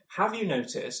 have you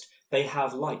noticed they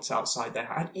have lights outside their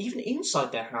house, and even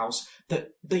inside their house,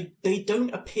 that they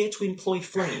don't appear to employ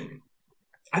flame?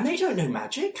 And they don't know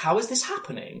magic. How is this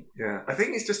happening? Yeah, I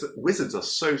think it's just that wizards are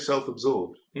so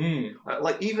self-absorbed.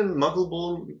 Like, even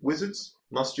Muggle-born wizards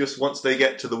must just, once they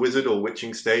get to the wizard or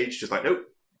witching stage, just like, nope.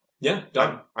 Yeah,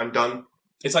 done. I'm done.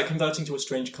 It's like converting to a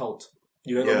strange cult.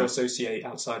 You no longer associate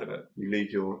outside of it. You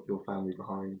leave your family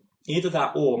behind. Either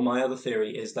that, or my other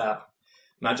theory is that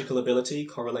magical ability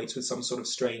correlates with some sort of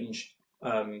strange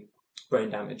brain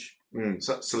damage.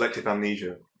 Selective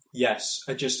amnesia. Yes,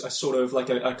 a sort of like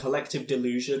a collective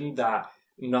delusion that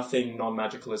nothing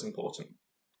non-magical is important.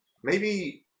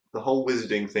 Maybe the whole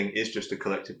wizarding thing is just a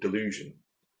collective delusion.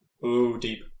 Ooh,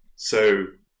 deep. So,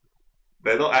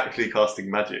 they're not actually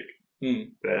casting magic.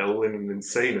 Mm. They're all in an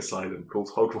insane asylum called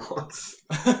Hogwarts.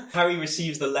 Harry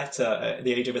receives the letter at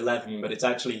the age of 11, but it's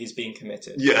actually he's being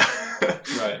committed. Yeah.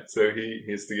 Right. So he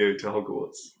has to go to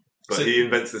Hogwarts. But he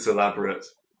invents this elaborate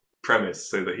premise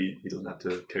so that he doesn't have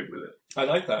to cope with it. I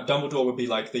like that. Dumbledore would be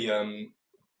like the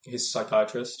his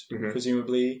psychiatrist,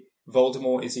 presumably.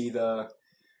 Voldemort is either,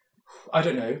 I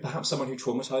don't know, perhaps someone who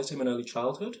traumatized him in early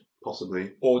childhood?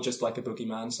 Possibly. Or just like a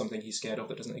boogeyman, something he's scared of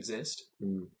that doesn't exist.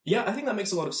 Yeah, I think that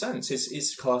makes a lot of sense.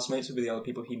 His classmates would be the other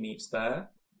people he meets there.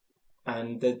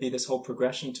 And there'd be this whole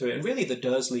progression to it. And really the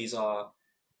Dursleys are,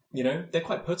 you know, they're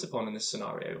quite put upon in this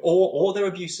scenario. Or they're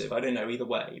abusive, I don't know, either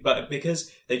way. But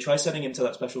because they try sending him to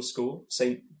that special school,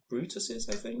 St. Brutus's,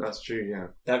 I think. That's true, yeah.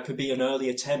 That could be an early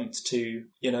attempt to,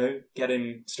 you know, get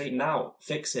him straightened out,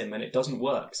 fix him, and it doesn't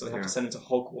work. So they have to send him to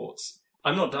Hogwarts.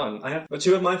 I'm not done.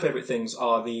 Two of my favourite things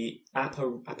are the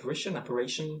apparition.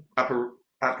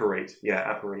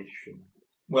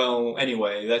 Well,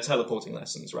 anyway, they're teleporting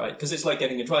lessons, right? Because it's like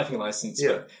getting a driving license. Yeah.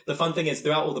 But the fun thing is,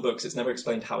 throughout all the books, it's never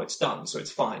explained how it's done, so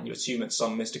it's fine. You assume it's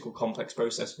some mystical, complex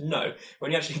process. No.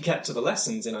 When you actually get to the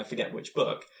lessons, in I forget which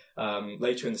book,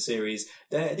 later in the series,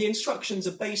 the instructions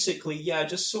are basically,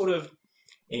 just sort of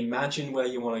imagine where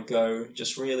you want to go.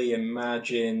 Just really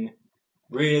imagine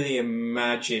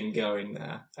going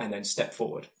there, and then step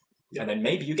forward. Yeah. And then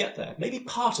maybe you get there. Maybe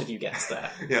part of you gets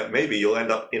there. Yeah, maybe you'll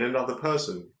end up in another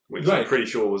person, which I'm pretty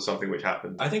sure was something which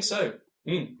happened. I think so.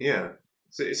 Yeah.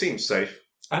 So it seems safe.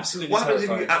 Absolutely. What happens if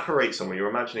you apparate somewhere? You're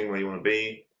imagining where you want to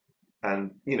be,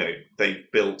 and, you know, they've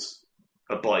built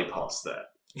a bypass there.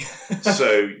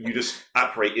 So you just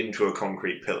apparate into a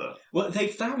concrete pillar. Well, they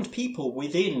found people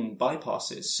within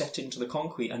bypasses set into the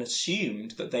concrete and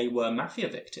assumed that they were mafia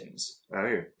victims.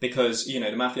 Oh. Because, you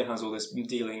know, the mafia has all this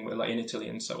dealing with, like in Italy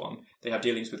and so on, they have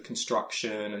dealings with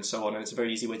construction and so on, and it's a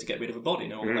very easy way to get rid of a body.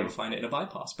 No one will ever find it in a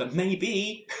bypass. But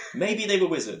maybe they were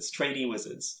wizards, trainee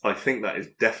wizards. I think that is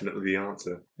definitely the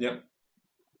answer. Yep.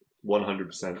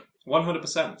 100%.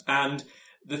 100%. And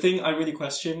the thing I really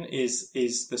question is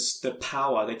the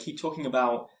power. They keep talking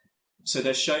about... So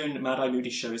they're shown... Mad-Eye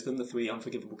Moody shows them the 3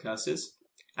 unforgivable curses.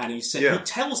 And he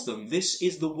tells them, this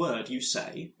is the word you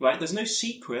say. Right? There's no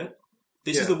secret.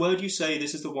 This is the word you say.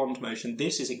 This is the wand motion.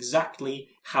 This is exactly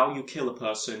how you kill a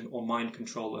person or mind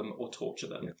control them or torture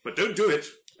them. Yeah. But don't do it.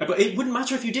 But it wouldn't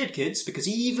matter if you did, kids, because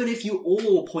even if you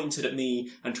all pointed at me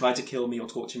and tried to kill me or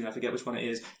torture me, I forget which one it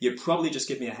is, you'd probably just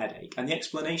give me a headache. And the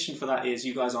explanation for that is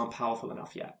you guys aren't powerful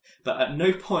enough yet. But at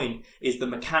no point is the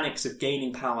mechanics of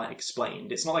gaining power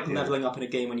explained. It's not like leveling up in a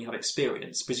game when you have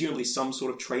experience. Presumably some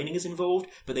sort of training is involved,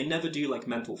 but they never do like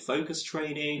mental focus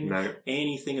training,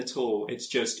 anything at all. It's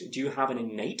just, do you have an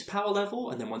innate power level?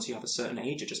 And then once you have a certain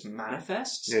age, it just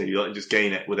manifests? Yeah, you just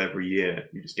gain it with every year.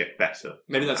 You just get better.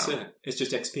 Maybe that's it. It's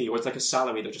just EXP, or it's like a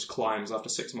salary that just climbs after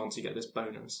 6 months. You get this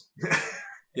bonus.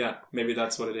 Yeah, maybe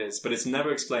that's what it is, but it's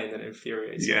never explained, and it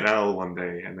infuriates You get an owl one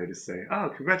day, and they just say,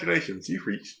 "Oh, congratulations, you've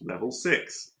reached level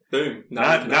 6. Boom!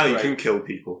 Now you can kill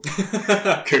people.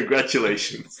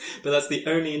 Congratulations." But that's the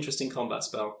only interesting combat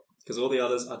spell, because all the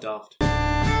others are daft.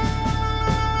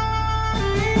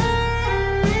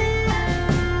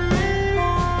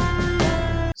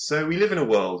 So we live in a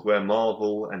world where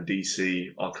Marvel and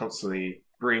DC are constantly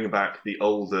bringing back the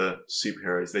older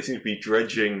superheroes. They seem to be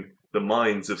dredging the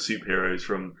minds of superheroes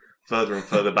from further and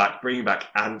further back, bringing back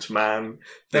Ant-Man.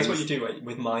 That's what you do, right?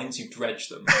 With minds, you dredge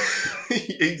them.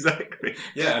 Exactly.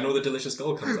 Yeah, and all the delicious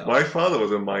gold comes out. My father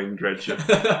was a mind dredger.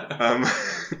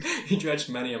 He dredged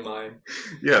many a mine.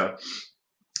 Yeah.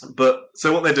 But,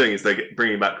 so what they're doing is they're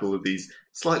bringing back all of these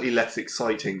slightly less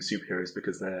exciting superheroes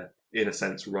because they're, in a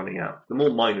sense, running out. The more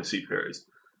minor superheroes.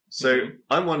 So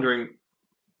I'm wondering,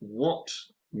 what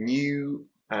new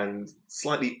and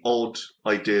slightly odd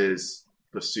ideas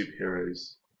for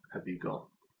superheroes have you got?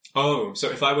 Oh, so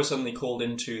if I were suddenly called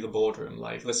into the boardroom,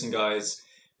 like, listen guys,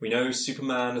 we know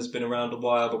Superman has been around a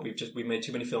while, but we've made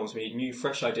too many films, we need new,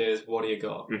 fresh ideas, what do you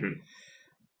got? Mm-hmm.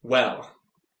 Well,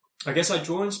 I guess I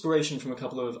draw inspiration from a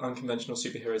couple of unconventional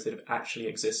superheroes that have actually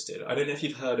existed. I don't know if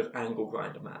you've heard of Angle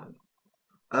Grinder Man.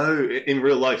 Oh, in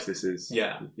real life this is?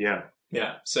 Yeah. Yeah.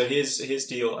 Yeah, so his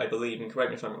deal, I believe, and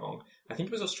correct me if I'm wrong, I think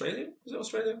it was Australian? Was it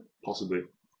Australian? Possibly.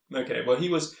 Okay, well, he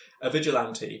was a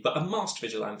vigilante, but a masked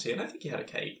vigilante, and I think he had a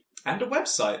cape, and a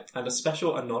website, and a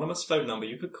special anonymous phone number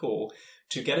you could call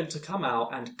to get him to come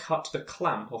out and cut the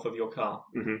clamp off of your car.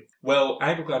 Mm-hmm. Well,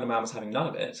 Angle Grinder Man was having none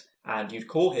of it, and you'd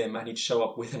call him, and he'd show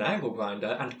up with an angle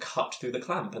grinder and cut through the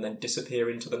clamp, and then disappear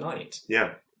into the night.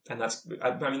 Yeah. And that's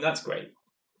great.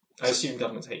 I assume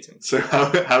governments hate him. So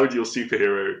how would your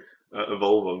superhero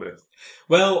evolve on this?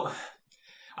 Well,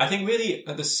 I think really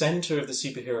at the centre of the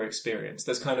superhero experience,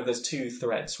 there's two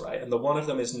threads, right? And the one of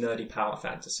them is nerdy power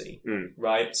fantasy,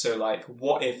 right? So like,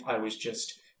 what if I was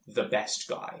just the best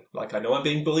guy? Like, I know I'm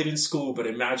being bullied in school, but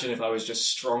imagine if I was just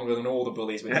stronger than all the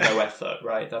bullies with no effort,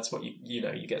 right? That's what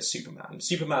you get Superman.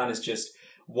 Superman is just,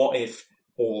 what if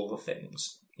all the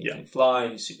things? He can fly,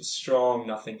 he's super strong,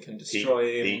 nothing can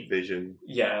destroy him. Heat vision.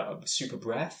 Yeah, super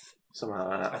breath. Somehow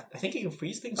like that. I think he can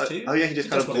freeze things too. Oh yeah, he just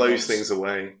kind of blows things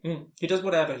away. He does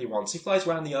whatever he wants. He flies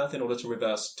around the Earth in order to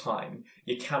reverse time.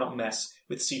 You cannot mess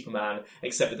with Superman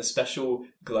except with a special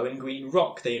glowing green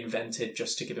rock they invented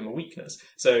just to give him a weakness.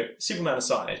 So, Superman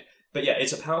aside. But yeah,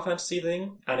 it's a power fantasy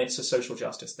thing, and it's a social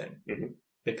justice thing. Mm-hmm.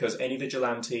 Because any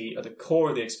vigilante, at the core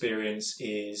of the experience,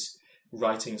 is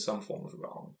righting some form of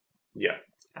wrong. Yeah.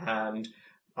 And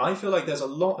I feel like there's a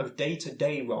lot of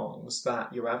day-to-day wrongs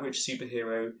that your average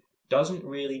superhero doesn't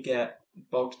really get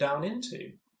bogged down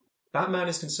into. Batman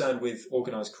is concerned with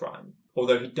organised crime,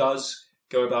 although he does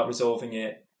go about resolving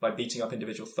it by beating up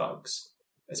individual thugs,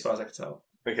 as far as I can tell.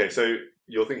 Okay, so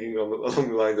you're thinking along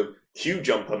the lines of Queue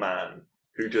Jumper Man,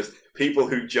 people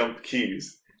who jump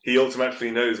queues. He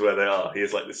automatically knows where they are. He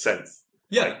has like this sense.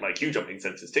 Yeah. Like, my queue jumping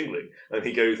sense is tingling. And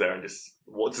he goes there and just,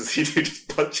 what does he do?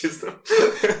 Just punches them.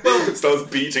 Well, starts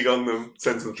beating on them,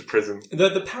 sends them to prison.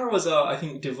 The powers are, I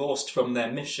think, divorced from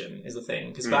their mission, is the thing.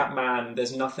 Because Batman,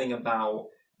 there's nothing about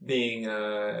being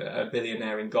a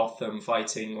billionaire in Gotham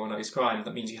fighting organised crime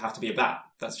that means you have to be a bat.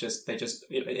 That's just,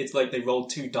 it's like they rolled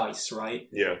 2 dice, right?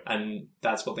 Yeah. And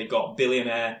that's what they got.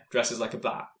 Billionaire dresses like a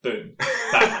bat. Boom.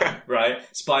 Batman, right?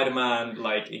 Spider-Man,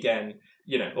 like, again,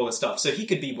 all this stuff. So he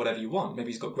could be whatever you want.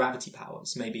 Maybe he's got gravity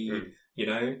powers. Maybe,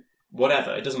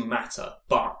 whatever. It doesn't matter.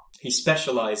 But he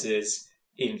specialises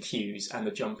in queues and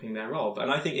the jumping thereof.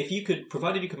 And I think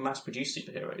provided you could mass produce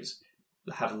superheroes,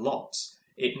 have lots,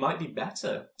 it might be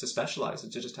better to specialise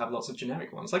and to just have lots of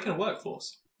generic ones, like in a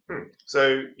workforce.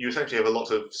 So you essentially have a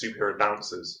lot of superhero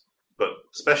bouncers, but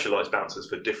specialised bouncers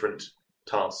for different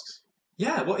tasks.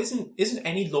 Yeah, well, isn't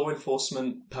any law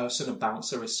enforcement person a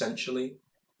bouncer essentially?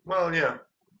 Well, yeah.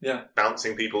 Yeah.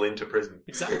 Bouncing people into prison.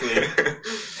 Exactly.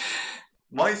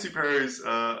 My superheroes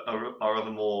are of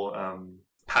a more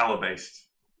power-based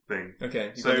thing.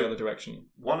 Okay, you go the other direction.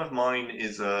 One of mine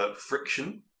is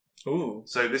friction. Ooh.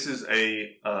 So this is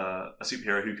a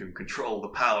superhero who can control the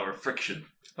power of friction.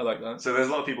 I like that. So there's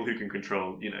a lot of people who can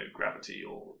control, gravity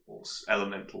or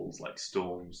elementals like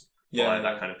storms, fire,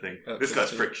 that kind of thing. This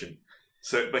guy's friction.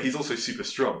 But he's also super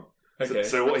strong. Okay.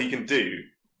 So what he can do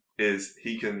is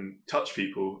he can touch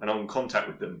people and on contact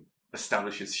with them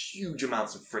establishes huge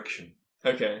amounts of friction.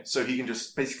 Okay. So he can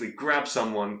just basically grab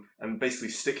someone and basically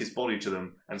stick his body to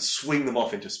them and swing them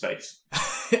off into space.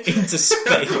 into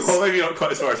space. Well, maybe not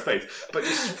quite as far as space, but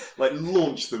just like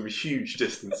launch them huge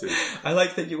distances. I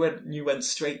like that you went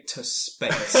straight to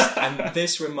space, and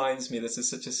this reminds me. This is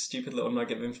such a stupid little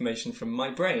nugget of information from my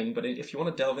brain. But if you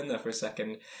want to delve in there for a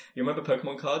second, you remember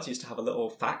Pokemon cards used to have a little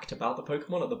fact about the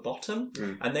Pokemon at the bottom,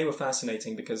 and they were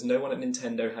fascinating because no one at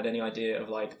Nintendo had any idea of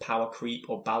like power creep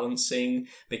or balancing.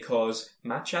 Because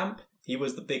Machamp, he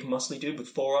was the big muscly dude with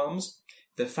 4 arms.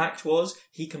 The fact was,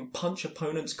 he can punch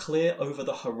opponents clear over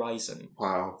the horizon.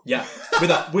 Wow. Yeah,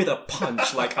 with a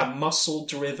punch, like a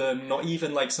muscle-driven, not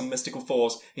even like some mystical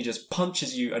force. He just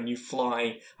punches you and you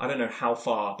fly, I don't know how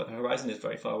far, but the horizon is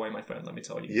very far away, my friend, let me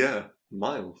tell you. Yeah,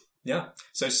 miles. Yeah.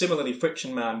 So similarly,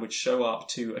 Friction Man would show up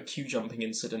to a queue jumping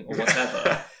incident or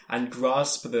whatever and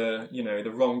grasp the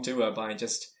wrongdoer by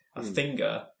just a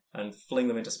finger and fling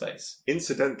them into space.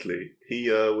 Incidentally, he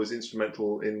was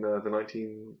instrumental in the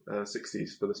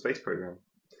 1960s for the space program.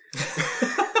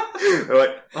 They're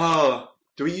like,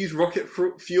 do we use rocket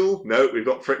fuel? No, we've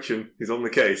got friction. He's on the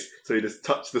case. So he just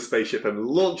touched the spaceship and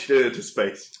launched it into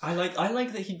space. I like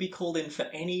that he'd be called in for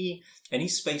any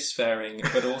spacefaring,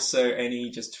 but also any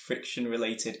just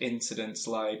friction-related incidents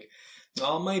like,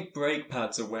 my brake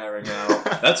pads are wearing out.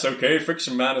 That's okay,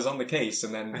 Friction Man is on the case.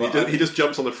 And then he just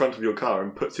jumps on the front of your car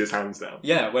and puts his hands down.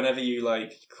 Yeah, whenever you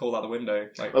call out the window.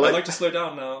 I'd like to slow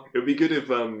down now. It would be good if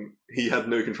he had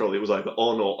no control. It was either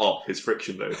on or off his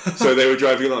friction though. So they were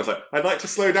driving along. It's like, I'd like to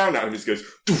slow down now. And he just goes,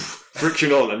 doof,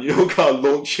 friction on. And your car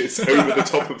launches over the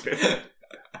top of it.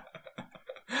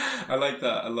 I like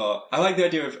that a lot. I like the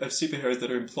idea of superheroes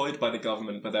that are employed by the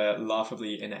government, but they're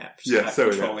laughably inept at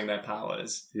controlling their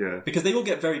powers. Yeah. Because they all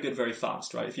get very good very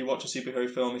fast, right? If you watch a superhero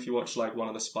film, if you watch like one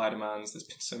of the Spider-Mans, there's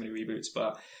been so many reboots,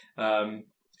 but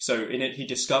so in it he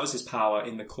discovers his power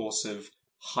in the course of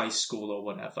high school or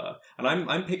whatever. And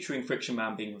I'm picturing Friction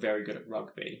Man being very good at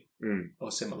rugby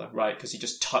or similar, right? Because he'd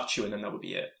just touch you and then that would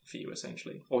be it for you,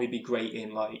 essentially. Or he'd be great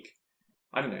in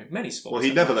I don't know, many sports. Well,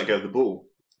 he'd never let go of the ball.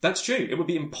 That's true. It would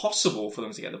be impossible for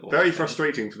them to get the ball. Very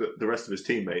frustrating for the rest of his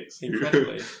teammates.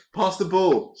 Incredibly. Pass the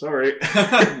ball. Sorry.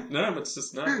 No, it's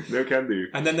just no. No can do.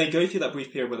 And then they go through that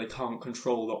brief period where they can't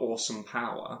control the awesome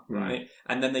power, right?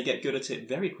 And then they get good at it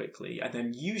very quickly. And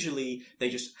then usually they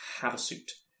just have a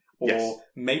suit. Or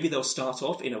maybe they'll start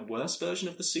off in a worse version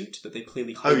of the suit that they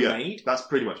clearly homemade. That's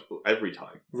pretty much every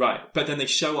time. Right. But then they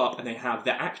show up and they have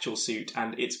their actual suit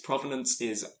and its provenance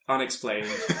is unexplained.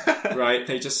 Right?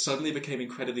 They just suddenly became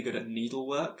incredibly good at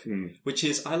needlework, which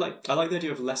is, I like the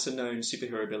idea of lesser known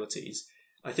superhero abilities.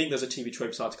 I think there's a TV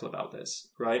Tropes article about this,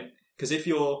 right? Because if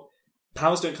your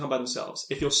powers don't come by themselves,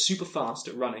 if you're super fast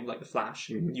at running like the Flash,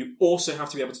 you also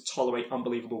have to be able to tolerate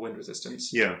unbelievable wind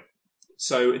resistance. Yeah.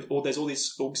 So there's all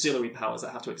these auxiliary powers that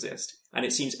have to exist. And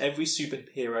it seems every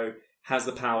superhero has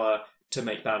the power to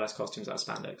make badass costumes out of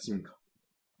spandex.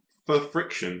 For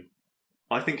Friction,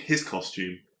 I think his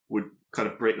costume would kind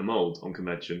of break the mold on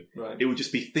convention. Right. It would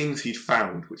just be things he'd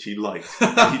found, which he liked,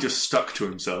 and he just stuck to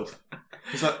himself.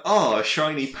 He's like, a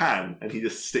shiny pan, and he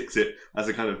just sticks it as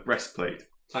a kind of breastplate.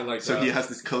 I like that. So he has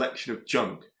this collection of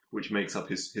junk, which makes up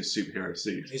his superhero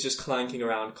suit. He's just clanking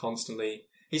around constantly.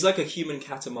 He's like a human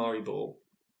Katamari ball.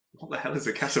 What the hell is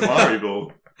a Katamari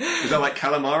ball? Is that like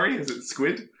calamari? Is it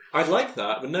squid? I'd like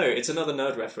that, but no, it's another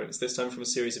nerd reference, this time from a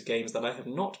series of games that I have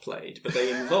not played, but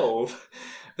they involve...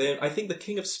 I think the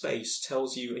King of Space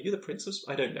tells you, are you the Prince of...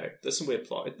 I don't know. There's some weird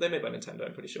plot. They're made by Nintendo,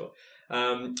 I'm pretty sure.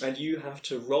 And you have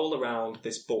to roll around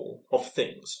this ball of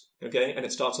things, okay? And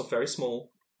it starts off very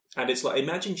small. And it's like,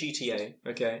 imagine GTA,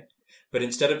 okay? But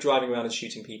instead of driving around and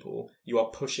shooting people, you are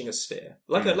pushing a sphere.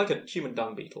 Like a human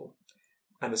dung beetle.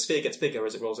 And the sphere gets bigger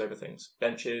as it rolls over things.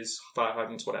 Benches, fire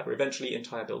hydrants, whatever. Eventually,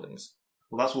 entire buildings.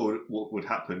 Well, that's what would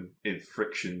happen if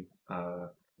Friction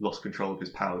lost control of his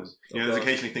powers. There's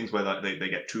occasionally things where they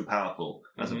get too powerful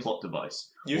as a plot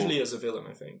device. Usually as a villain,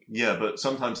 I think. Yeah, but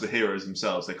sometimes the heroes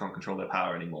themselves, they can't control their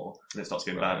power anymore. And it starts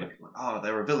getting bad. And like,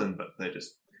 they're a villain, but they're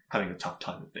just having a tough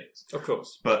time with things. Of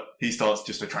course. But he starts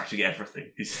just attracting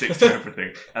everything. He sticks to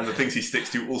everything. And the things he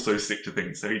sticks to also stick to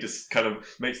things. So he just kind of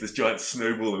makes this giant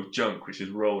snowball of junk which is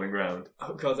rolling around.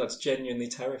 Oh god, that's genuinely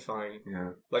terrifying.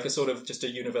 Yeah. Like a sort of just a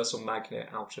universal magnet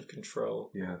out of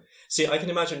control. Yeah. See, I can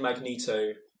imagine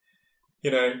Magneto,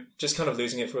 just kind of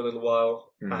losing it for a little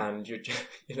while and you're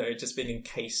just being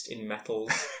encased in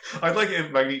metals. I'd like it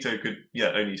if Magneto could,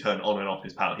 only turn on and off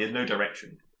his power. He had no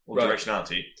direction. Or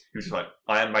directionality. He was just like,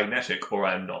 I am magnetic or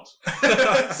I am not.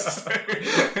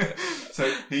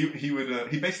 so he would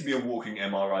he'd basically be a walking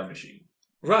MRI machine.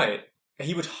 Right.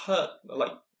 He would hurt,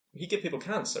 he'd give people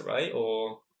cancer, right?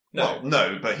 Or no? Well,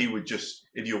 no, but he would just,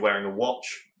 if you're wearing a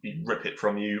watch, he'd rip it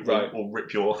from you or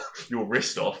rip your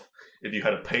wrist off. If you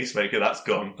had a pacemaker, that's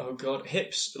gone. Oh god,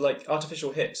 hips, like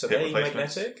artificial hips, are Hip they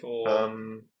replacements. magnetic or?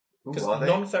 Because Are they?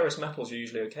 non-ferrous metals are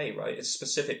usually okay, right? It's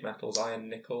specific metals, iron,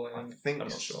 nickel. I think I'm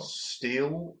not sure.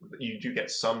 steel. You do get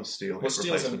some steel. Well, hip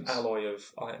steel's an replacements. alloy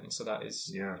of iron, so that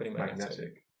is pretty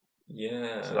magnetic.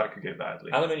 Yeah. So that could go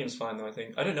badly. Aluminium's fine though, I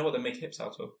think. I don't know what they make hips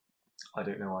out of. I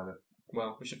don't know either.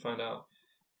 Well, we should find out.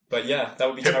 But yeah, that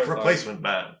would be Hip terrifying. replacement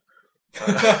man.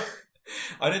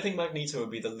 I don't think Magneto would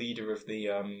be the leader of the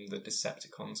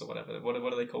Decepticons or whatever. What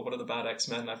are they called? What are the bad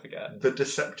X-Men? I forget. The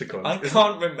Decepticons. I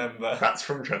can't remember. That's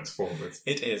from Transformers.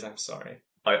 It is, I'm sorry.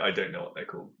 I don't know what they're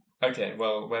called. Okay,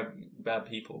 well, we're bad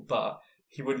people, but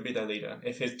he wouldn't be their leader.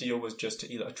 If his deal was just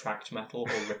to either attract metal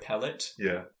or repel it,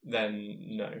 then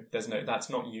no, that's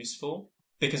not useful.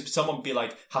 Because someone would be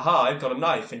like, haha, I've got a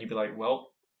knife, and you'd be like, well...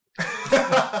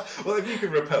 Well, if you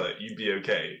could repel it, you'd be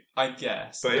okay. I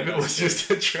guess. But if it was just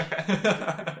a trap...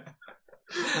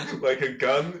 like a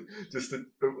gun, just to,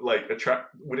 like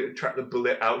would it attract the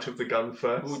bullet out of the gun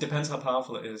first? Well, it depends how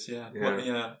powerful it is, yeah.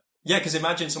 Yeah, because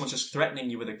imagine someone's just threatening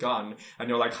you with a gun, and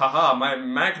you're like, haha, my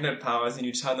magnet powers, and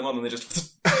you turn them on, and they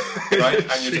just... right?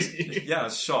 And you're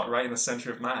just... shot right in the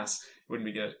centre of mass. Wouldn't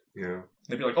be good. Yeah.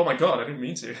 They'd be like, oh my god, I didn't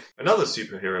mean to. Another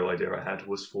superhero idea I had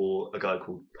was for a guy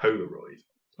called Polaroid.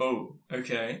 Oh,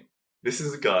 okay. This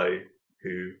is a guy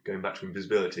who, going back to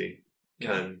invisibility,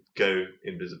 can go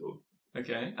invisible.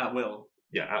 Okay, at will.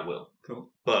 Yeah, at will. Cool.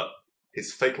 But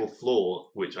his fatal flaw,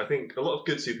 which I think a lot of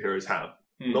good superheroes have,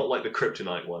 not like the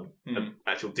kryptonite one, an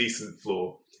actual decent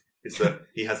flaw, is that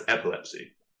he has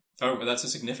epilepsy. Oh, but that's a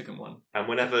significant one. And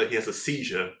whenever he has a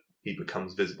seizure, he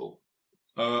becomes visible.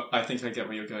 I think I get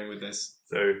where you're going with this.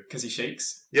 So, because he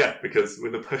shakes? Yeah, because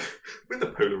with the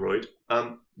Polaroid,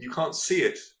 you can't see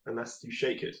it unless you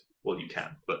shake it. Well, you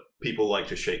can, but people like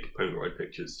to shake Polaroid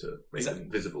pictures to make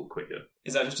them visible quicker.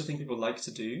 Is that just a thing people like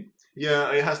to do?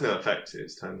 Yeah, it has no effect,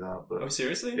 it turns out. But oh,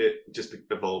 seriously? It just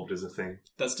evolved as a thing.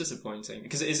 That's disappointing.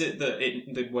 Because is it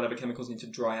that whatever chemicals need to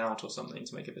dry out or something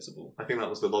to make it visible? I think that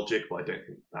was the logic, but I don't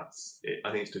think that's it.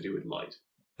 I think it's to do with light.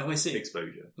 Oh, I see.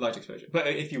 Exposure. Light exposure. But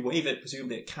if you wave it,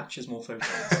 presumably it catches more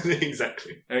photons.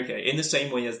 Exactly. Okay, in the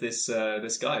same way as this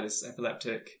guy, this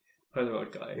epileptic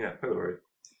Polaroid guy. Yeah, Polaroid.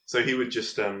 So he would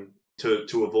just,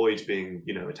 to avoid being,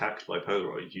 attacked by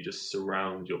Polaroid, you just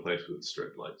surround your place with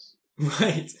strobe lights.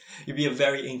 Right. You'd be a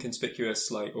very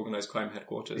inconspicuous, organised crime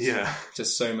headquarters. Yeah.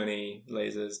 Just so many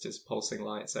lasers, just pulsing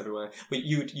lights everywhere. But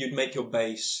you'd make your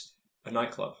base a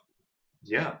nightclub.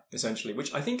 Yeah. Essentially,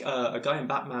 which I think a guy in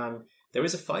Batman... There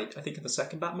is a fight, I think, in the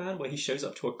second Batman, where he shows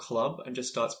up to a club and just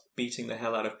starts beating the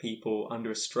hell out of people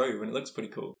under a strobe, and it looks pretty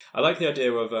cool. I like the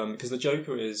idea of, because the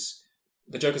Joker's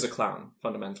a clown,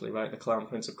 fundamentally, right? The clown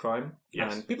prince of crime.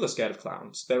 Yes. And people are scared of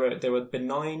clowns. They're a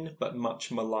benign but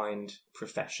much maligned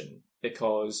profession,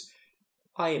 because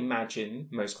I imagine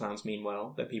most clowns mean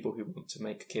well. They're people who want to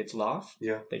make kids laugh.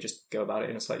 Yeah. They just go about it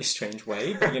in a slightly strange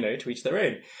way, to each their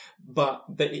own. But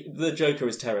the Joker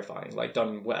is terrifying. Like,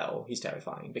 done well, he's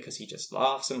terrifying because he just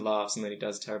laughs and laughs and then he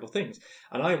does terrible things.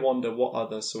 And I wonder what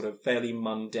other sort of fairly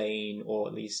mundane or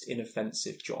at least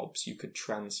inoffensive jobs you could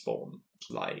transform.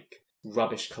 Like,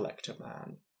 rubbish collector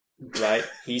man, right?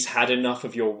 He's had enough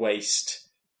of your waste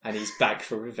and he's back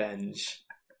for revenge.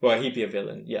 Well, he'd be a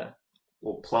villain, yeah.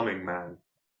 Or plumbing man.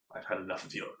 I've had enough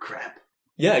of your crap.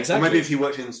 Yeah, exactly. Or maybe if he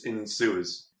worked in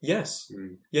sewers. Yes.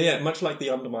 Mm. Yeah, much like the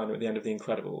Underminer at the end of The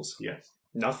Incredibles. Yes.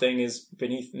 Nothing is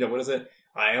beneath... No, what is it?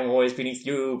 I am always beneath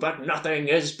you, but nothing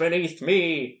is beneath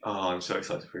me. Oh, I'm so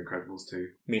excited for Incredibles 2.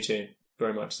 Me too.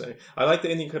 Very much so. I like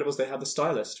that in The Incredibles they have the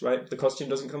stylist, right? The costume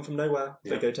doesn't come from nowhere.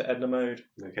 They go to Edna Mode.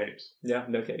 No capes. Yeah,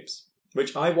 no capes.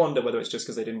 Which I wonder whether it's just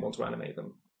because they didn't want to animate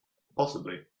them.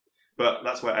 Possibly. But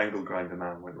that's where Angle Grinder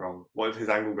Man went wrong. What if his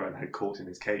angle grinder had caught in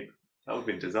his cape? That would have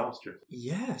been disastrous.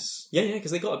 Yes. Yeah,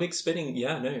 because they got a big spinning...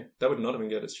 Yeah, no. That would not have been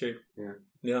good, it's true.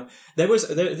 Yeah.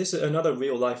 This is another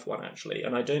real-life one, actually,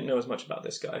 and I don't know as much about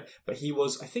this guy, but he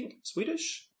was, I think,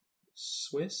 Swedish?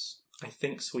 Swiss? I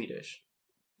think Swedish.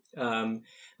 And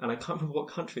I can't remember what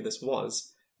country this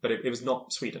was, but it was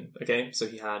not Sweden, okay? So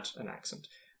he had an accent.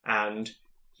 And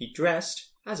he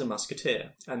dressed as a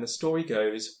musketeer. And the story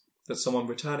goes that someone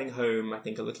returning home, I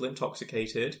think a little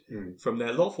intoxicated, from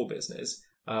their lawful business,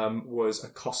 was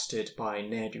accosted by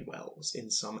ne'er-do-wells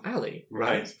in some alley.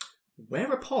 Right.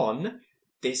 Whereupon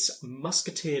this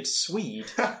musketeered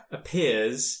Swede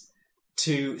appears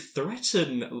to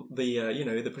threaten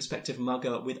the prospective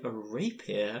mugger with a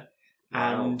rapier.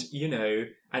 Wow.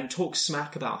 And talk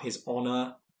smack about his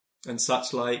honour and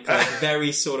such like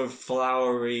very sort of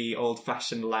flowery,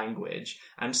 old-fashioned language,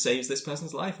 and saves this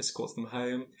person's life, escorts them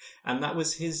home. And that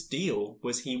was his deal,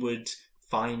 was he would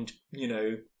find,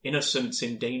 innocents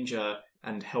in danger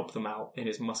and help them out in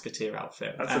his musketeer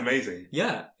outfit. That's amazing.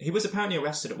 Yeah, he was apparently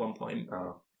arrested at one point.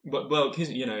 Oh. Well, because,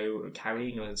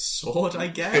 carrying a sword, I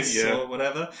guess, yeah. or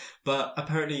whatever. But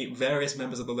apparently various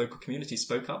members of the local community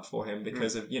spoke up for him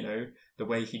because of, the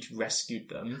way he'd rescued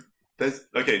them.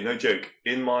 No joke.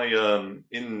 In my,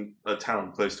 in a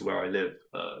town close to where I live,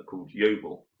 called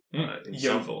Yeovil.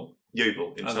 Yeovil.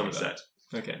 Yeovil in Somerset.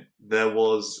 Okay. There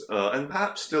was, and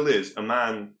perhaps still is,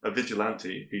 a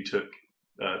vigilante who took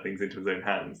things into his own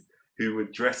hands, who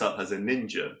would dress up as a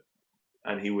ninja,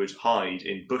 and he would hide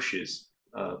in bushes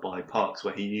by parks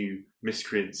where he knew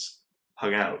miscreants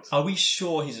hung out. Are we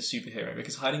sure he's a superhero?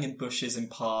 Because hiding in bushes in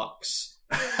parks...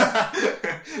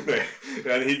 No,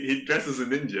 and he'd dress as a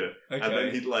ninja, okay. and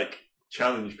then he'd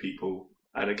challenge people,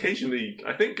 and occasionally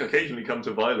come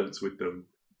to violence with them.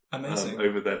 Amazing.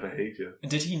 Over their behaviour.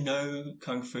 Did he know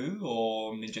kung fu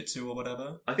or ninjutsu or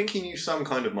whatever? I think he knew some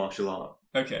kind of martial art.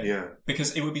 Okay. Yeah.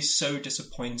 Because it would be so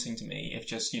disappointing to me if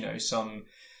just, some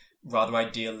rather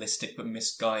idealistic but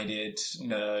misguided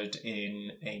nerd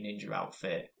in a ninja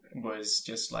outfit was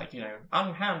just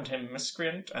unhand him,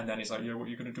 miscreant, and then he's like, what are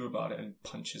you going to do about it? And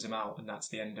punches him out, and that's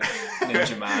the end of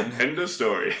Ninja Man. End of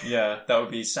story. Yeah, that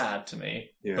would be sad to me.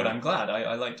 Yeah. But I'm glad.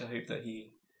 I like to hope that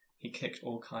he kicked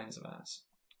all kinds of ass.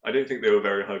 I don't think they were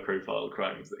very high-profile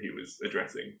crimes that he was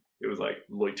addressing. It was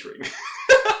loitering.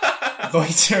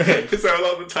 Loitering? So a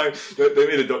lot of the time, they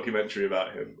made a documentary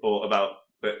about him,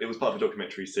 it was part of a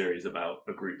documentary series about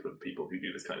a group of people who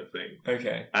do this kind of thing.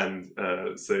 Okay. And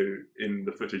so in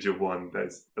the footage of one,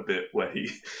 there's a bit where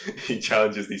he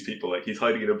challenges these people, he's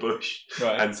hiding in a bush,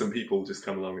 right. And some people just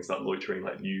come along and start loitering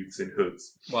youths in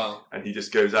hoods. Wow. And he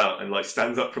just goes out and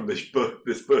stands up from this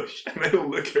bush, and they all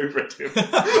look over at him,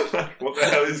 what the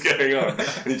hell is going on?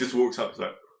 And he just walks up,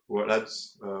 and well,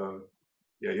 lads,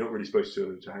 you're not really supposed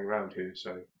to hang around here,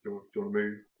 so do you want to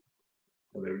move?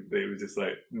 And they were just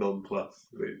nonplussed.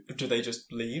 Do they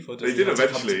just leave, or they did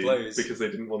eventually because they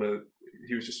didn't want to?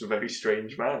 He was just a very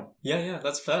strange man. Yeah,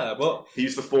 that's fair. Well, he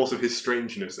used the force of his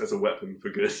strangeness as a weapon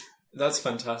for good. That's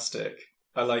fantastic.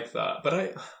 I like that.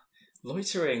 But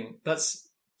loitering.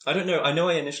 I don't know. I know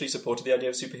I initially supported the idea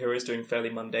of superheroes doing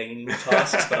fairly mundane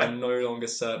tasks, but I'm no longer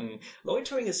certain.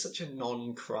 Loitering is such a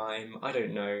non-crime. I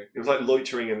don't know. It was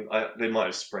loitering, and they might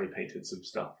have spray painted some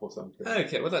stuff or something.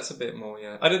 Okay, well that's a bit more,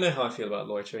 yeah. I don't know how I feel about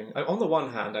loitering. On the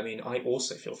one hand, I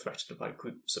also feel threatened by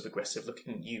groups of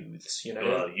aggressive-looking youths,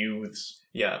 Youths.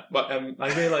 Yeah, but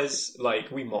I realise,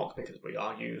 we mock because we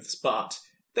are youths, but...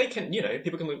 they can,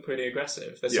 people can look pretty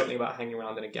aggressive. There's something about hanging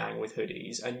around in a gang with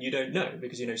hoodies, and you don't know,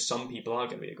 because, some people are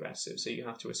going to be aggressive, so you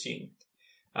have to assume.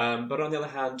 But on the other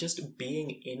hand, just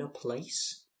being in a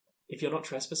place, if you're not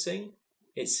trespassing,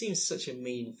 it seems such a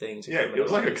mean thing to it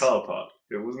was like a car park.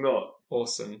 It was not.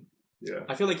 Awesome. Yeah.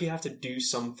 I feel like you have to do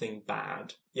something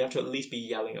bad. You have to at least be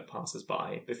yelling at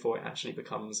passers-by before it actually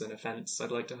becomes an offence,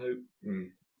 I'd like to hope. Mm.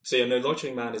 So yeah, no,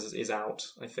 Loitering Man is out,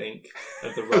 I think,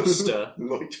 of the roster.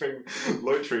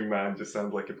 Loitering Man just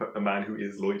sounds like a man who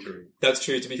is loitering. That's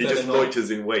true, to be fair. He just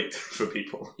loiters in wait for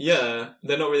people. Yeah,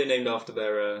 they're not really named after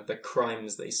their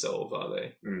crimes they solve, are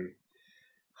they? Mm.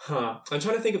 Huh. I'm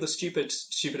trying to think of the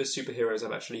stupidest superheroes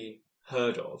I've actually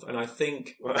heard of, and I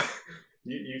think... Well,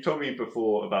 you told me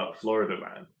before about Florida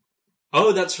Man.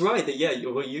 Oh, that's right.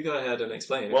 Well, you go ahead and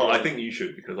explain. Well, I think you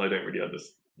should, because I don't really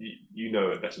understand. You know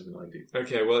it better than I do.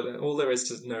 Okay, well, all there is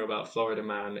to know about Florida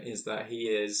Man is that he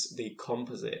is the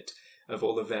composite of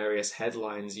all the various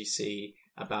headlines you see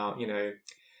about,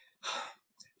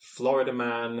 Florida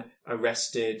Man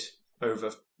arrested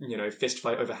over, fist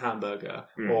fight over hamburger,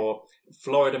 or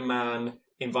Florida Man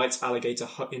invites alligator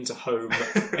into home,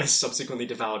 is subsequently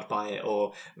devoured by it,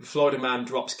 or Florida Man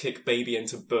drops kick baby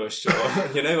into bush, or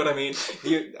you know what I mean?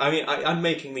 I'm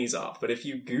making these up, but if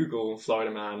you Google Florida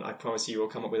Man, I promise you will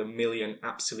come up with a million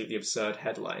absolutely absurd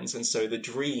headlines. And so the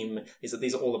dream is that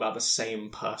these are all about the same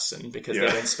person, because they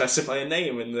don't specify a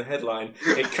name in the headline.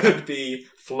 It could be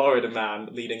Florida Man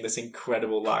leading this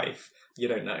incredible life. You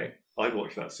don't know. I'd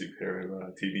watch that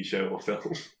superhero TV show or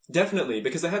film. Definitely,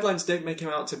 because the headlines don't make him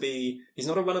out to be... He's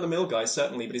not a run-of-the-mill guy,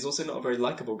 certainly, but he's also not a very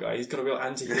likeable guy. He's got a real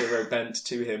anti-hero bent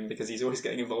to him, because he's always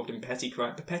getting involved in petty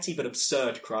but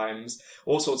absurd crimes,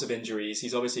 all sorts of injuries.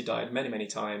 He's obviously died many, many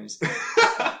times. But,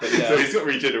 yeah. So he's got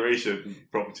regeneration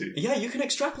properties. Yeah, you can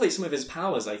extrapolate some of his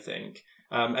powers, I think.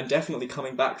 And definitely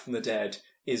coming back from the dead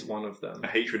is one of them. A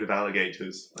hatred of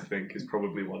alligators, I think, is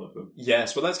probably one of them.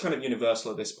 Yes, well, that's kind of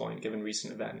universal at this point, given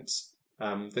recent events.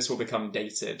 This will become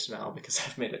dated now because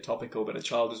I've made it topical, but a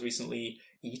child was recently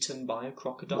eaten by a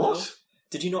crocodile. What?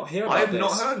 Did you not hear about I have this?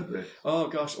 not heard of this. Oh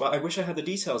gosh, well I wish I had the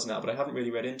details now, but I haven't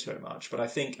really read into it much. But I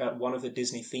think at one of the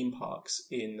Disney theme parks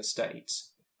in the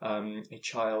States, a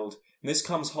child, and this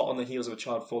comes hot on the heels of a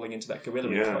child falling into that gorilla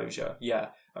enclosure.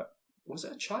 Yeah. Was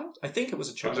it a child? I think it was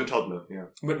a child. It was a toddler, yeah.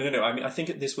 But no. I mean, I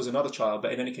think this was another child,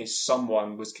 but in any case,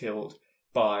 someone was killed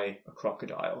by a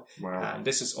crocodile. Wow. And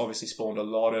this has obviously spawned a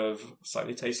lot of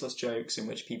slightly tasteless jokes in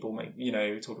which people make,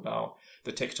 talk about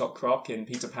the TikTok croc in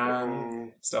Peter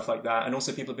Pan, stuff like that. And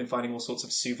also people have been finding all sorts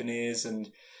of souvenirs,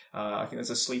 and I think there's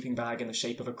a sleeping bag in the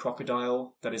shape of a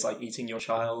crocodile that is like eating your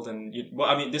child. And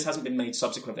this hasn't been made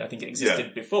subsequently. I think it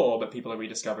existed before, but people are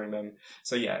rediscovering them.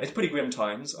 So yeah, it's pretty grim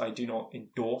times. I do not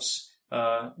endorse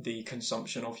the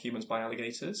consumption of humans by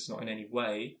alligators, not in any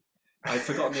way. I've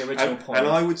forgotten the original point. And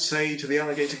I would say to the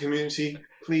alligator community,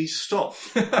 please stop.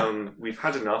 We've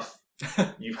had enough.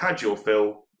 You've had your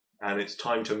fill, and it's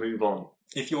time to move on.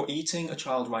 If you're eating a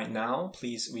child right now,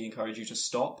 please, we encourage you to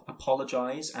stop,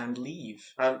 apologise, and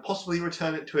leave. And possibly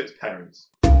return it to its parents.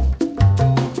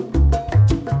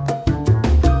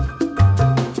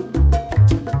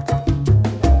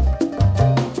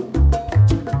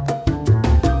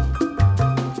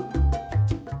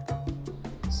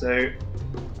 So,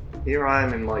 here I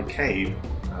am in my cave,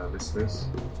 listeners.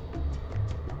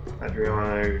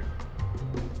 Adriano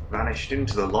vanished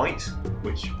into the light,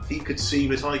 which he could see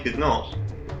but I could not,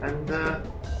 and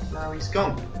now he's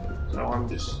gone. So I'm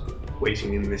just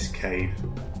waiting in this cave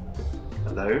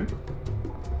alone.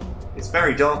 It's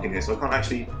very dark in here, so I can't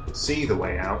actually see the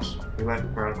way out. We went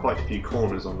around quite a few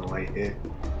corners on the way here,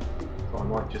 so I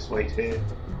might just wait here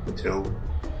until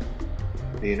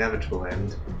the inevitable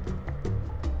end.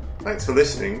 Thanks for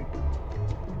listening.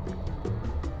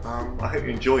 I hope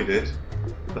you enjoyed it,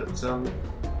 but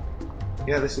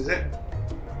yeah, this is it.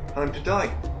 Time to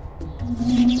die.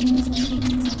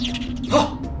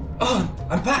 Oh,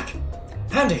 I'm back!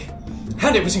 Andy,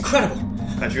 it was incredible!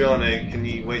 Adriano, can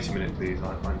you wait a minute, please?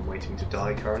 I'm waiting to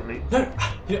die currently. No,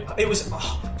 it was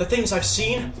the things I've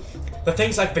seen, the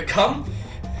things I've become.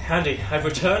 Andy, I've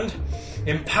returned,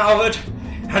 empowered,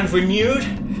 and renewed.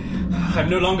 I'm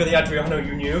no longer the Adriano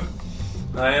you knew.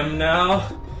 I am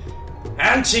now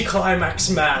Anticlimax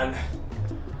Man,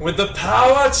 with the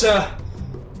power to...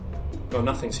 Well,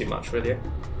 nothing too much, really.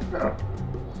 No.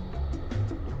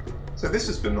 So this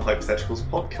has been the Hypotheticals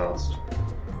podcast.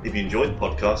 If you enjoyed the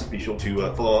podcast, be sure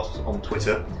to follow us on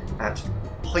Twitter at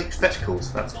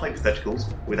Hypotheticals. That's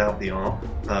Hypotheticals without the R.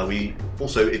 We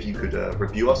also, if you could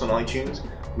review us on iTunes,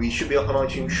 we should be up on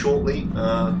iTunes shortly,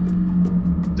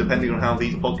 depending on how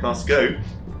these podcasts go.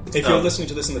 If you're listening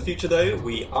to this in the future, though,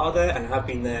 we are there and have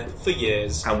been there for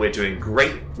years. And we're doing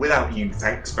great without you.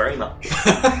 Thanks very much.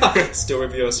 Still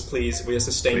review us, please. We are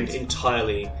sustained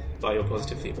entirely by your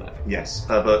positive feedback. Yes,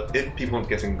 but if people want to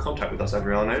get in contact with us,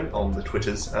 Adriano, on the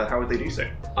Twitters, how would they do so?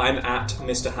 I'm at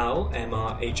Mr. Howell,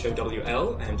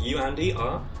 MRHOWL, and you, Andy,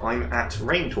 are? I'm at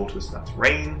Rain Tortoise. That's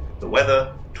Rain, the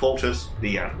weather, Tortoise,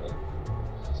 the animal.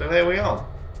 So there we are.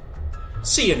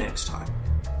 See you next time.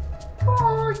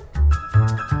 Bye.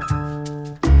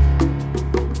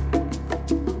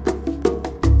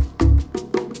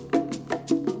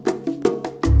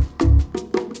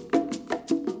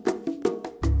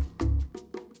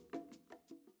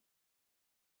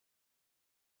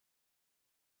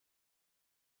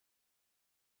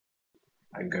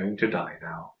 I'm going to die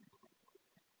now.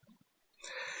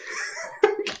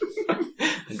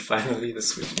 And finally, the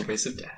sweet voice of death.